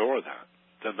willfully ignore that,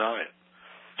 deny it,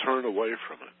 turn away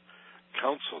from it,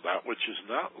 counsel that which is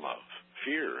not love,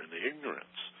 fear and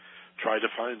ignorance, try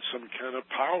to find some kind of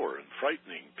power in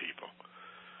frightening people.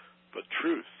 But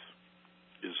truth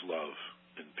is love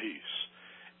and peace.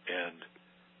 And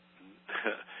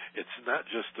it's not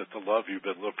just that the love you've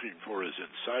been looking for is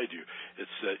inside you,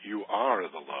 it's that you are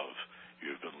the love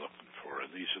you've been looking for.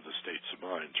 And these are the states of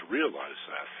mind to realize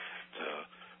that,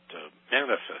 to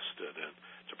manifest it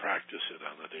practice it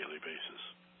on a daily basis.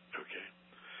 Okay?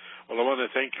 Well, I want to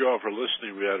thank you all for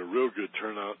listening. We had a real good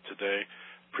turnout today.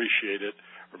 Appreciate it.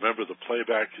 Remember, the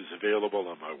playback is available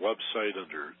on my website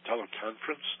under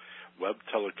teleconference, web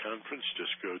teleconference.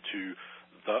 Just go to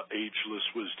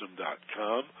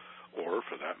theagelesswisdom.com or,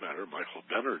 for that matter,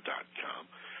 michaelbenner.com.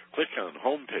 Click on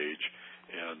homepage,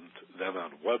 and then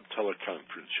on web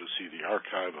teleconference, you'll see the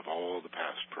archive of all the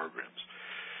past programs.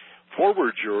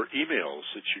 Forward your emails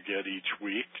that you get each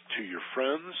week to your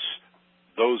friends,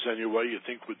 those anyway you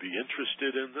think would be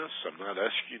interested in this. I'm not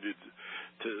asking you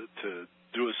to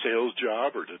do a sales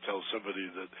job or to tell somebody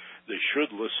that they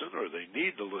should listen or they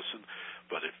need to listen,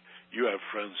 but if you have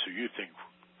friends who you think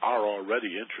are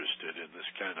already interested in this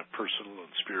kind of personal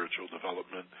and spiritual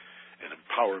development and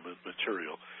empowerment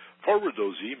material, forward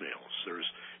those emails.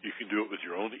 You can do it with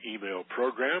your own email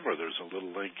program, or there's a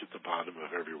little link at the bottom of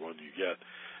every one you get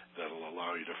that'll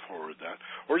allow you to forward that.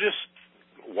 Or just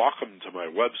walk them to my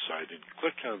website and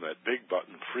click on that big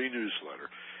button, free newsletter,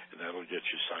 and that'll get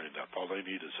you signed up. All they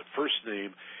need is a first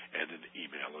name and an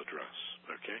email address,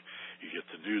 okay? You get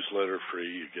the newsletter free,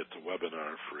 you get the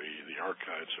webinar free, the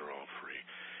archives are all free.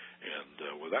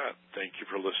 And with that, thank you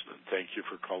for listening. Thank you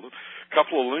for calling. A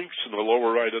couple of links in the lower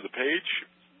right of the page.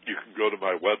 You can go to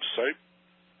my website.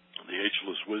 The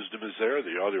Ageless Wisdom is there.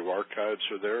 The audio archives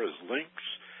are there as links,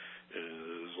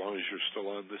 as long as you're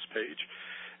still on this page.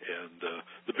 And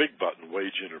the big button,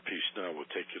 Wage Inner Peace Now, will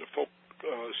take you to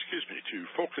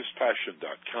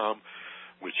FocusPassion.com,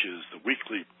 which is the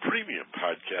weekly premium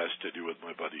podcast I do with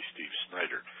my buddy Steve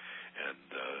Snyder. And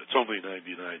it's only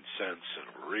 99 cents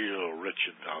and real rich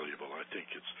and valuable. I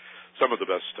think it's some of the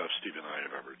best stuff Steve and I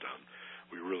have ever done.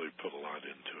 We really put a lot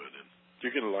into it, and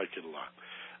you're going to like it a lot.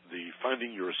 The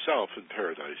Finding Yourself in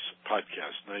Paradise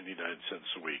podcast, 99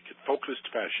 cents a week at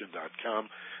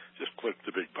FocusedPassion.com. Just click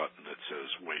the big button that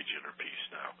says Wage Inner Peace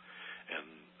Now. And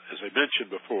as I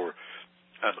mentioned before,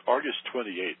 on August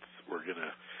 28th, we're going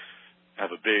to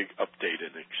have a big update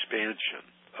and expansion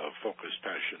of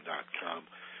FocusedPassion.com.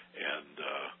 And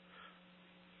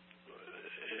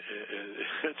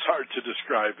it's hard to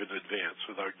describe in advance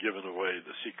without giving away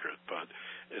the secret, but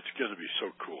it's going to be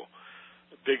so cool.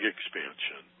 A big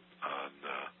expansion on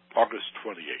August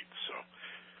 28th, so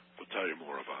we'll tell you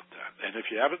more about that. And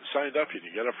if you haven't signed up and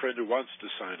you got a friend who wants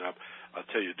to sign up, I'll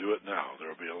tell you, do it now.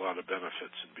 There will be a lot of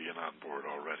benefits in being on board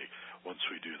already once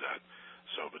we do that.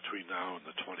 So between now and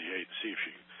the 28th, see if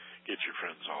you can get your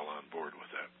friends all on board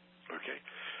with that. Okay?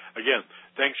 Again,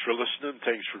 thanks for listening.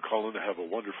 Thanks for calling. Have a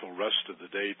wonderful rest of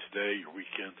the day today, your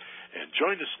weekend. And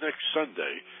join us next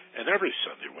Sunday and every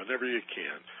Sunday, whenever you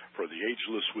can, for the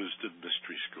Ageless Wisdom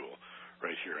Mystery School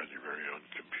right here on your very own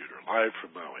computer, live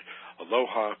from Maui.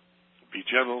 Aloha, be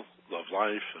gentle, love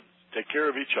life, and take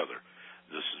care of each other.